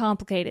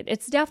complicated.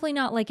 It's definitely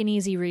not like an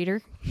easy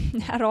reader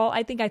at all.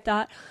 I think I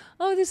thought,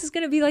 this is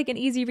going to be like an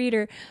easy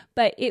reader,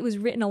 but it was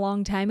written a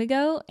long time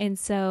ago, and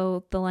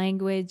so the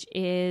language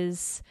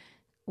is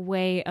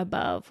way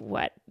above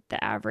what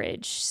the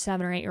average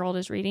 7 or 8-year-old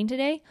is reading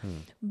today.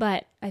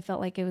 But I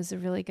felt like it was a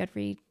really good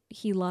read.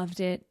 He loved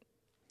it,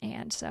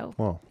 and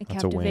so it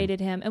captivated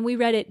him. And we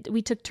read it.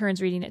 We took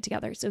turns reading it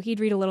together. So he'd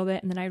read a little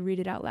bit, and then I'd read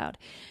it out loud.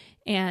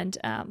 And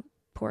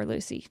poor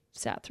Lucy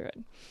sat through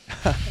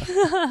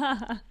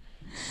it.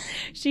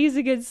 She's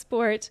a good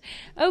sport.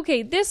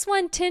 Okay, this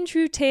one, 10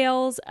 True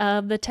Tales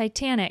of the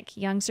Titanic,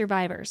 Young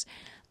Survivors.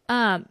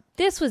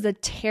 This was a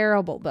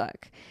terrible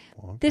book.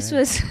 Okay. This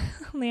was,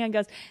 Leon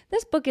goes,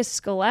 this book is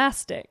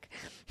scholastic.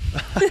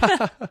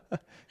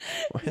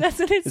 That's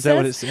what it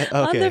says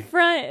on the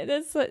front.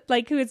 That's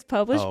like who it's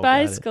published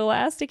by,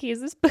 Scholastic.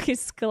 This book is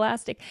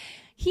scholastic.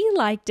 He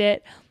liked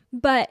it,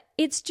 but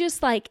it's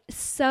just like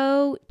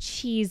so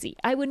cheesy.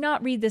 I would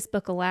not read this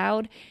book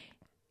aloud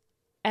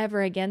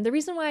ever again. The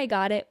reason why I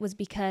got it was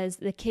because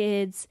the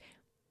kids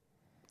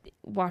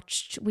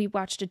we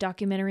watched a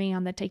documentary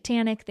on the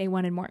Titanic. They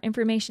wanted more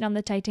information on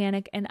the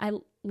Titanic, and I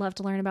love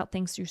to learn about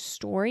things through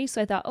story.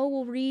 So I thought,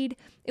 we'll read.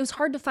 It was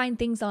hard to find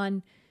things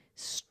on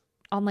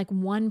like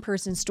one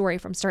person's story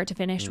from start to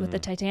finish with the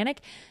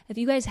Titanic. If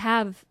you guys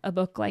have a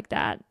book like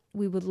that,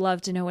 we would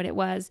love to know what it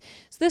was.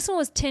 So this one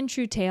was 10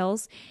 True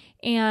Tales,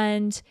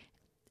 and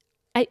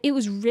it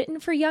was written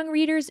for young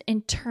readers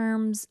in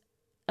terms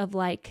of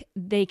like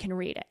they can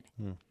read it.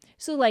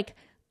 So like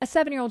a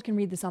 7-year-old can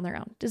read this on their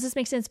own. Does this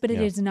make sense? But it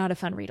is not a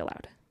fun read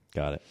aloud.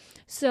 Got it.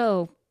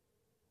 So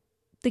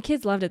the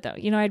kids loved it though.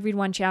 I'd read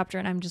one chapter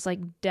and I'm just like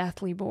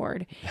deathly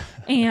bored.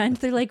 And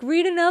they're like,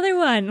 read another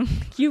one.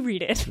 You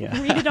read it.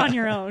 Yeah. Read it on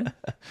your own.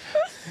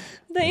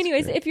 But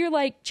anyways, if you're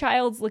like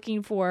child's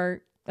looking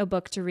for a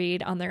book to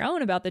read on their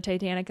own about the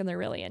Titanic and they're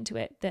really into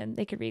it, then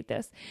they could read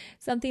this.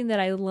 Something that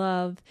I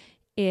love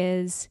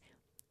is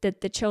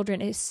that the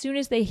children, as soon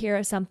as they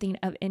hear something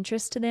of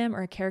interest to them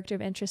or a character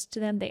of interest to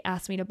them, they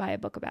ask me to buy a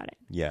book about it.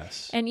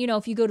 Yes. And,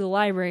 if you go to the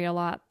library a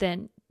lot,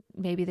 then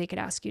maybe they could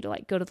ask you to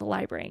like go to the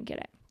library and get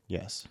it.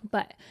 Yes.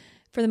 But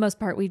for the most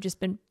part, we've just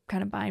been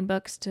kind of buying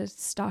books to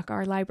stock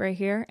our library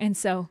here. And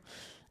so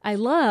I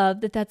love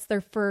that that's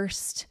their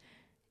first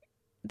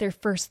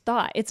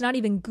thought. It's not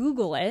even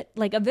Google it.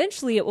 Like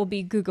eventually it will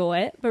be Google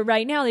it. But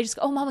right now they just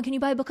go, Mama, can you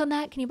buy a book on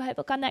that? Can you buy a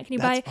book on that? Can you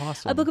buy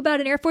a book about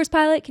an Air Force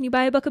pilot? Can you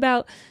buy a book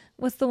about,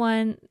 what's the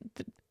one?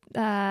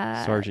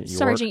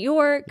 Sergeant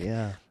York.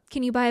 Yeah.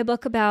 Can you buy a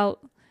book about,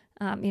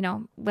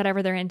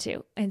 whatever they're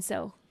into? And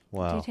so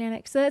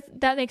Titanic. So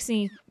that makes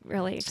me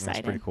really excited.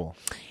 That's pretty cool.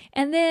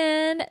 And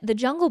then The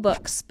Jungle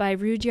Books by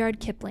Rudyard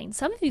Kipling.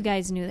 Some of you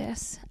guys knew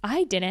this.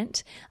 I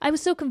didn't. I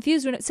was so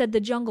confused when it said The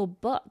Jungle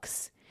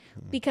Books.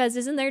 Because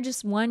isn't there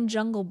just one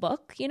Jungle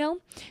Book,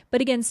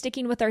 But again,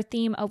 sticking with our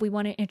theme of we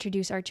want to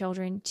introduce our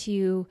children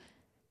to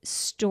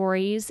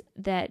stories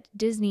that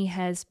Disney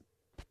has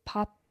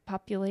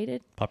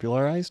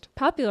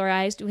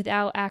popularized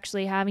without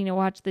actually having to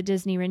watch the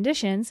Disney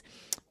renditions,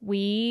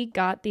 we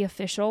got the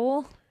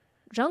official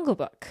Jungle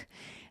Book.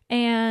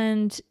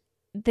 And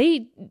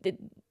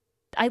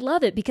I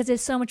love it because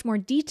it's so much more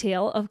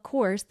detail, of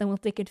course, than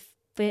what they could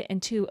fit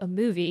into a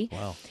movie.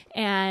 Wow.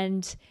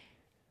 And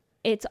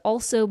it's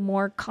also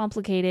more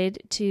complicated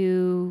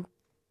to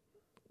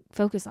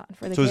focus on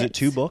for the kids. So is it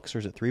 2 books or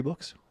is it 3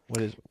 books?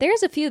 What is?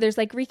 There's a few. There's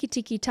like Rikki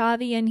Tikki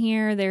Tavi in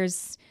here.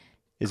 Is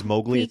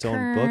Mowgli its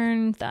own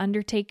book? The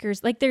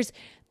Undertakers. Like there's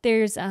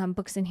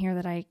books in here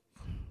that I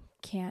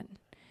can't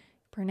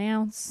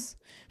pronounce.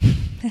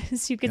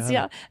 As you can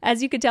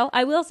tell,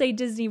 I will say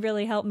Disney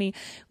really helped me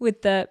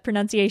with the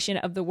pronunciation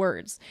of the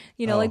words.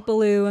 Like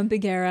Baloo and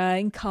Bagheera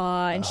and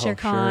Kaa and Shere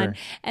Khan.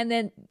 Sure. And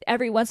then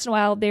every once in a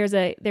while, there's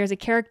a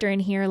character in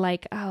here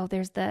like,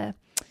 there's the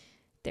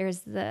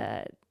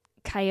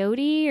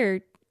coyote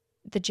or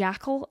the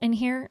jackal in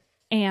here,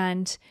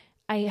 and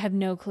I have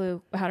no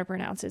clue how to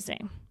pronounce his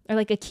name. Or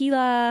like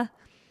Aquila.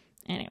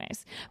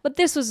 Anyways, but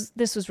this was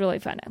really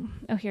fun.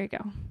 Oh, here you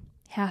go.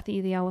 Hathi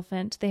the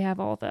elephant. They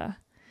have all the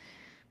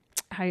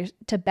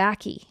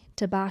Tabaki.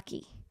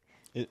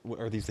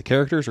 Are these the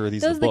characters or are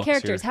these Those the are books? the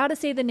characters. Here? How to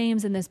say the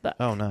names in this book.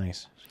 Oh,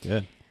 nice.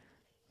 Good.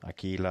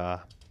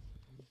 Aquila,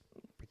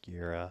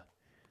 Bagheera,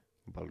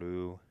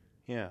 Baloo.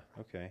 Yeah,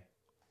 okay.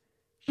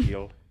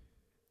 Shield.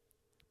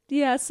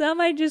 Yeah, some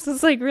I just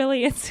was like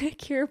really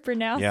insecure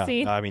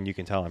pronouncing. Yeah, I mean, you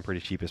can tell I'm pretty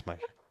sheepish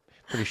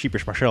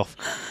myself.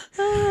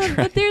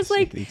 But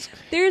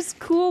there's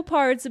cool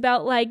parts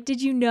about like,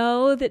 did you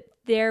know that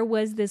there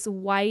was this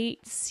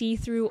white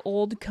see-through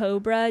old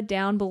cobra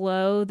down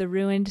below the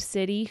ruined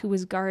city who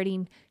was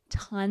guarding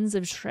tons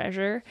of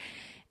treasure,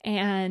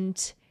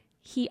 and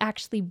he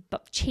actually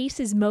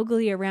chases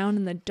Mowgli around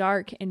in the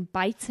dark and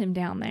bites him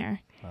down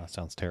there. Wow, that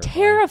sounds terrifying.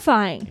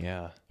 Terrifying.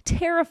 Yeah.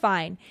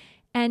 Terrifying.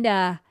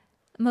 And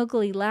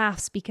Mowgli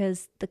laughs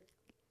because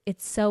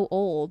it's so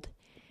old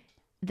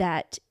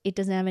that it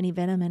doesn't have any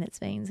venom in its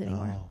veins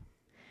anymore. Oh.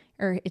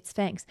 Or its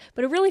fangs.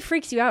 But it really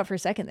freaks you out for a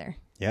second there.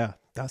 Yeah,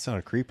 that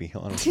sounded creepy,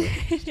 honestly.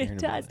 It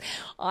does.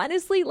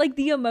 Honestly, like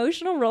the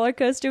emotional roller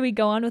coaster we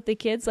go on with the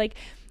kids, like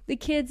the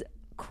kids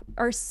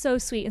are so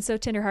sweet and so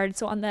tenderhearted.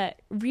 So on the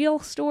real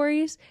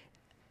stories,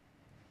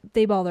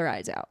 they bawl their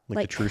eyes out.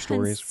 Like the true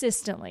stories?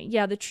 Consistently.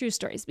 Yeah, the true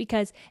stories.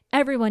 Because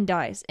everyone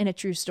dies in a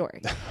true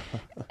story.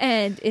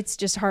 And it's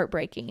just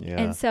heartbreaking.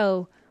 Yeah. And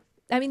so,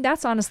 I mean,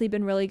 that's honestly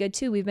been really good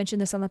too. We've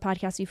mentioned this on the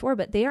podcast before,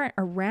 but they aren't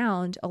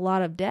around a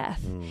lot of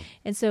death.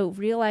 And so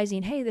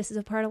realizing, hey, this is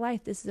a part of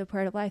life. This is a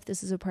part of life.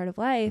 This is a part of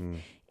life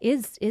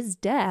is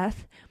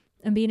death.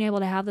 And being able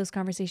to have those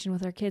conversations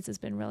with our kids has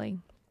been really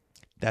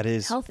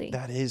healthy.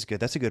 That is good.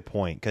 That's a good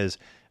point, because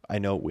I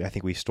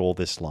think we stole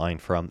this line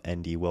from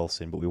N.D.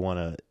 Wilson, but we want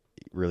to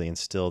really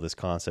instill this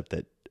concept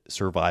that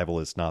survival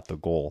is not the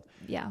goal.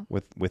 Yeah.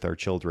 With our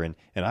children,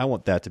 and I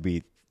want that to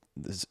be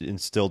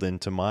instilled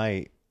into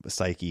my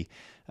psyche,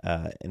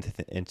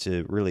 and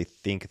to really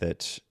think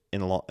that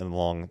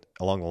along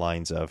the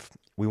lines of,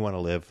 we want to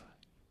live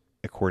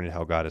according to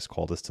how God has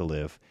called us to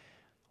live,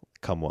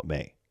 come what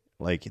may.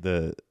 Like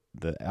the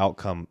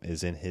outcome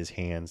is in His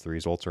hands, the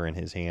results are in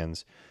His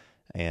hands,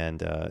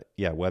 and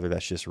whether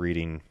that's just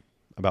reading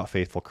about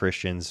faithful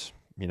Christians,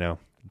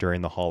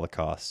 during the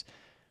Holocaust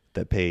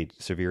that paid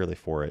severely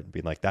for it,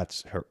 being like,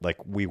 that's her, like,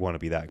 we want to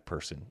be that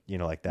person,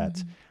 like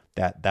that's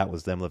that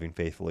was them living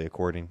faithfully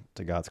according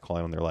to God's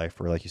calling on their life,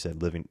 or like you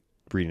said,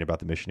 reading about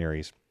the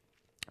missionaries,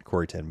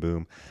 Corrie ten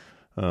Boom.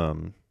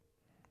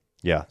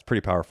 It's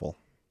pretty powerful.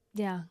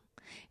 Yeah,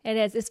 it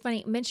is. It's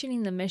funny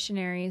mentioning the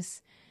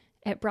missionaries.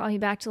 It brought me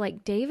back to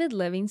like David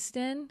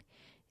Livingstone.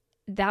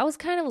 That was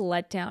kind of a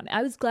letdown.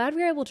 I was glad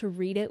we were able to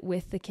read it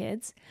with the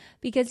kids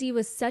because he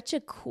was such a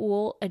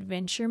cool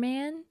adventure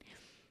man.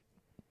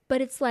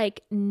 But it's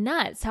like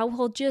nuts how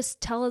he'll just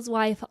tell his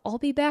wife, I'll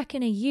be back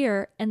in a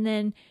year. And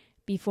then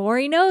before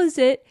he knows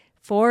it,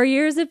 4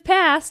 years have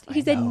passed.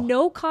 He's had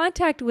no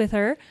contact with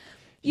her.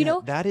 You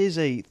know, that is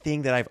a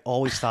thing that I've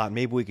always thought.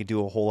 Maybe we could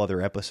do a whole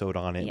other episode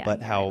on it.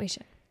 But how we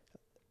should.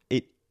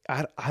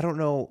 I don't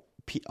know.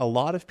 A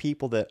lot of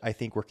people that I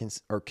think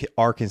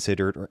are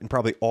considered, and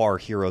probably are,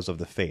 heroes of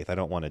the faith. I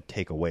don't want to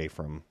take away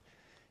from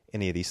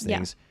any of these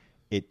things.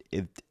 Yeah.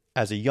 It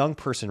as a young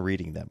person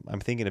reading them, I'm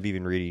thinking of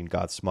even reading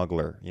God's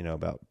Smuggler,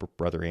 about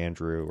Brother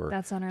Andrew. Or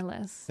that's on our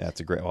list. That's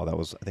a great. I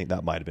think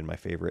that might have been my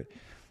favorite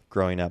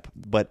growing up.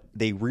 But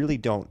they really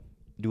don't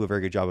do a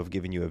very good job of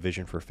giving you a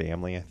vision for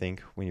family, I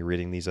think, when you're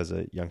reading these as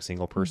a young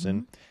single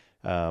person.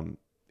 And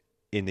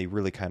they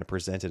really kind of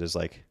present it as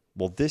like,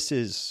 well, this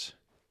is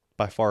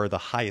by far the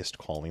highest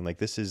calling. Like,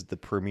 this is the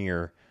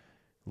premier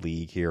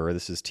league here, or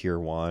this is tier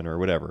 1 or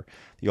whatever,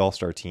 the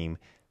all-star team.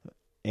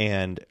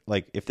 And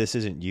like, if this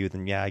isn't you,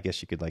 then I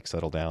guess you could like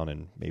settle down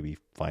and maybe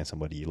find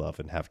somebody you love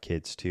and have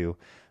kids too.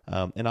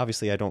 And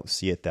obviously I don't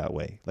see it that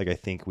way. Like, I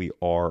think we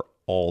are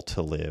all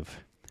to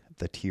live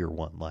the tier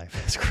 1 life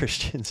as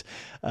Christians,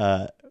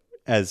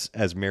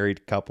 as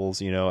married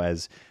couples,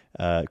 as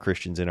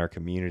Christians in our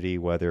community,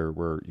 whether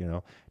we're,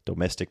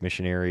 domestic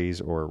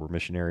missionaries or we're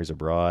missionaries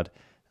abroad.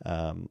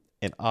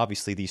 And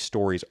obviously these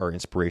stories are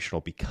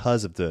inspirational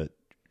because of the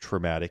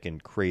traumatic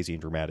and crazy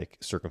and dramatic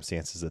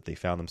circumstances that they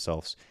found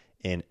themselves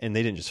in. And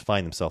they didn't just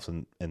find themselves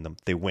in them,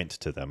 they went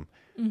to them.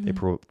 Mm-hmm. They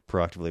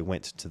proactively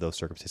went to those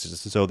circumstances.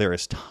 So there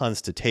is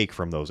tons to take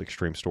from those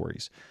extreme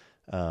stories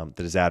that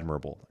is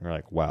admirable. And you're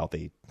like, wow,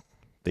 they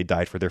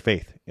died for their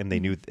faith, and they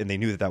knew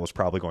that was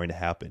probably going to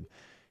happen.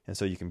 And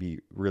so you can be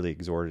really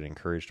exhorted and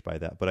encouraged by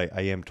that. But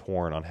I am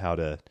torn on how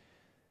to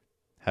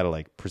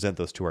like present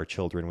those to our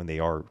children when they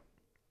are,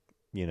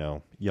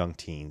 young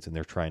teens and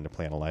they're trying to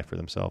plan a life for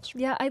themselves.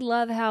 Yeah, I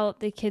love how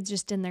the kids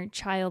just in their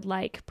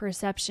childlike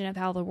perception of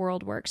how the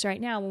world works right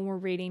now when we're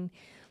reading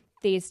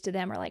these to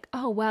them are like,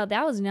 oh, wow,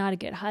 that was not a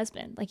good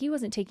husband. Like, he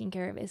wasn't taking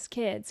care of his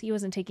kids. He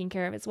wasn't taking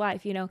care of his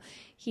wife.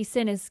 He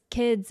sent his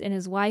kids and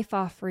his wife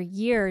off for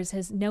years,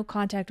 has no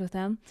contact with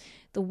them.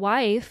 The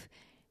wife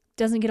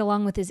doesn't get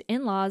along with his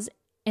in-laws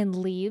and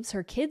leaves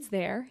her kids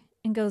there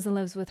and goes and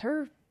lives with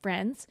her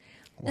friends.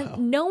 Wow.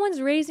 No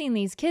one's raising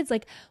these kids.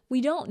 Like,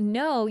 we don't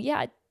know.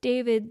 Yeah,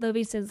 David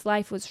Livingston's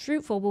life was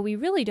fruitful, but we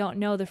really don't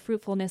know the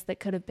fruitfulness that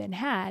could have been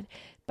had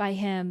by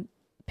him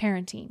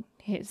parenting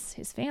his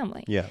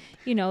family. Yeah.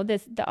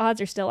 The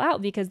odds are still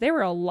out because there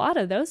were a lot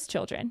of those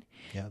children.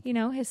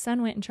 Yeah. His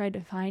son went and tried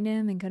to find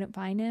him and couldn't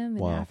find him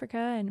in Africa.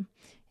 And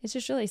it's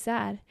just really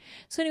sad.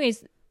 So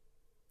anyways,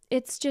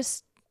 it's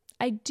just,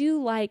 I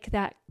do like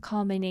that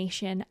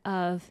combination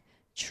of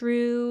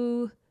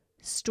true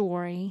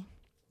story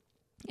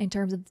in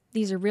terms of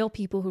these are real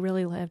people who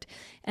really lived,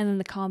 and then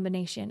the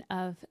combination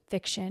of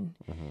fiction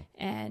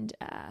and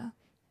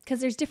because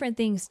there's different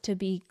things to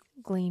be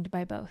gleaned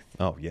by both.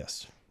 Oh,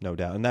 yes, no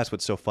doubt. And that's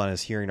what's so fun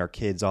is hearing our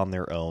kids on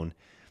their own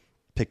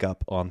pick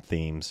up on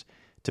themes,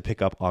 to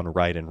pick up on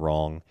right and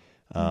wrong,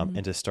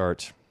 and to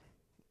start.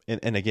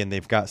 And again,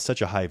 they've got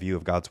such a high view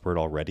of God's word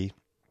already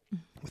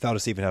without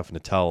us even having to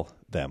tell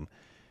them.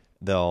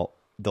 They'll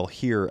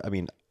hear,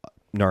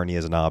 Narnia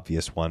is an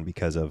obvious one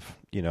because of,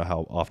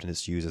 how often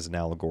it's used as an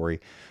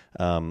allegory.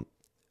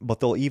 But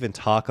they'll even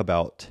talk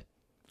about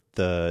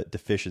the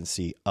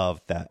deficiency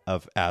of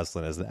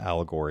Aslan as the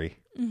allegory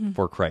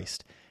for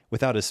Christ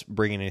without us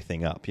bringing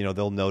anything up.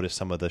 They'll notice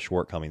some of the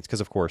shortcomings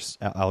because, of course,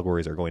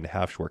 allegories are going to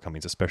have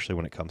shortcomings, especially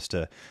when it comes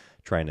to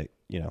trying to,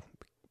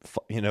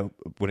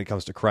 when it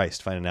comes to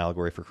Christ, find an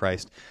allegory for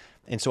Christ.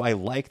 And so I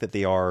like that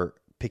they are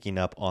picking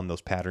up on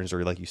those patterns,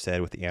 or like you said,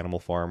 with the Animal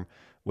Farm,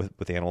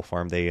 with Animal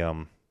Farm, they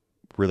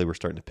really were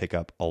starting to pick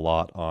up a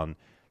lot on,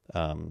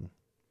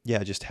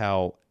 just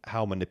how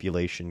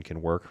manipulation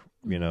can work,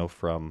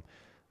 from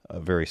a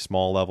very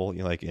small level,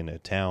 like in a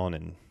town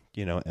and,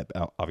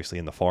 obviously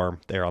in the farm,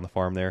 on the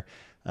farm there,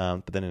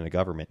 but then in a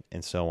government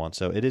and so on.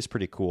 So it is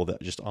pretty cool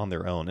that just on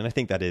their own. And I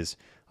think that is,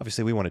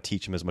 obviously we want to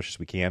teach them as much as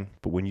we can,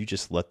 but when you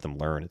just let them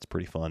learn, it's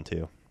pretty fun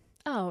too.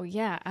 Oh,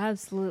 yeah,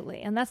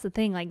 absolutely. And that's the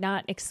thing, like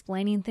not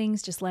explaining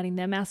things, just letting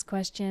them ask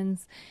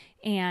questions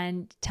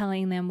and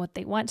telling them what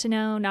they want to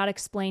know, not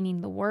explaining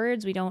the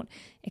words. We don't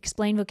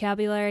explain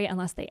vocabulary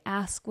unless they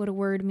ask what a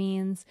word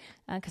means,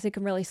 because it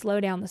can really slow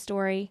down the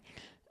story.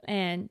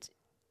 And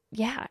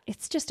yeah,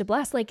 it's just a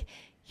blast. Like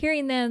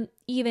hearing them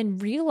even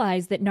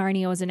realize that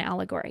Narnia was an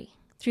allegory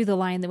through The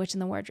Lion, the Witch,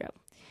 and the Wardrobe.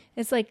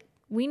 It's like,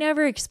 we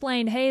never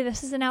explained, hey,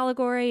 this is an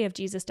allegory of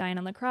Jesus dying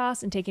on the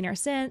cross and taking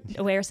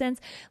away our sins.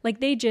 Like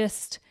they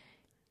just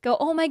go,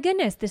 oh my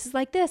goodness, this is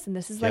like this, and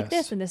this is like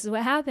this, and this is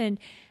what happened.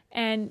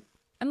 And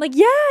I'm like,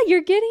 yeah,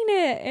 you're getting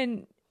it.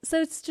 And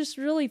so it's just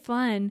really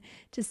fun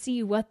to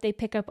see what they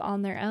pick up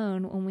on their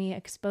own when we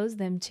expose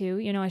them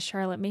to, as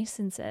Charlotte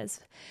Mason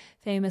says,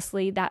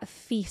 famously, that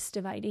feast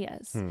of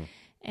ideas.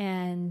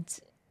 And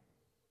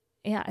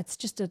yeah, it's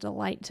just a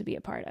delight to be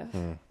a part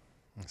of.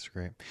 That's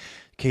great.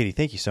 Katie,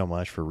 thank you so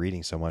much for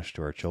reading so much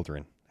to our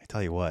children. I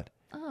tell you what.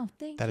 Oh,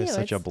 thank you. That is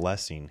such a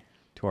blessing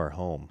to our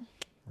home.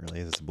 It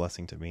really is. It's a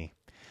blessing to me.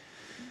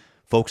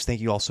 Folks,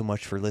 thank you all so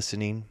much for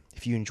listening.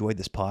 If you enjoyed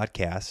this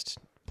podcast,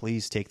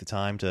 please take the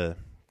time to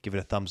give it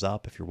a thumbs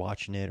up if you're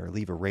watching it, or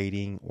leave a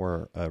rating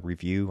or a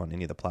review on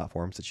any of the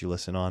platforms that you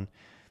listen on.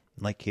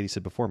 And like Katie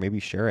said before,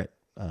 maybe share it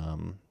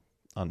on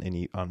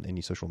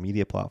any social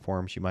media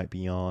platforms you might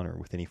be on, or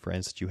with any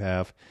friends that you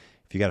have.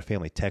 If you got a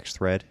family text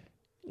thread,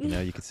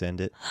 you could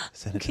send it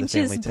to the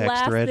family text thread. Just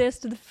blast this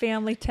to the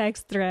family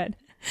text thread.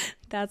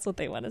 That's what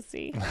they want to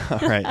see. All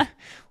right.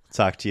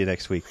 Talk to you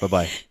next week.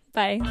 Bye-bye.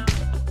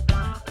 Bye.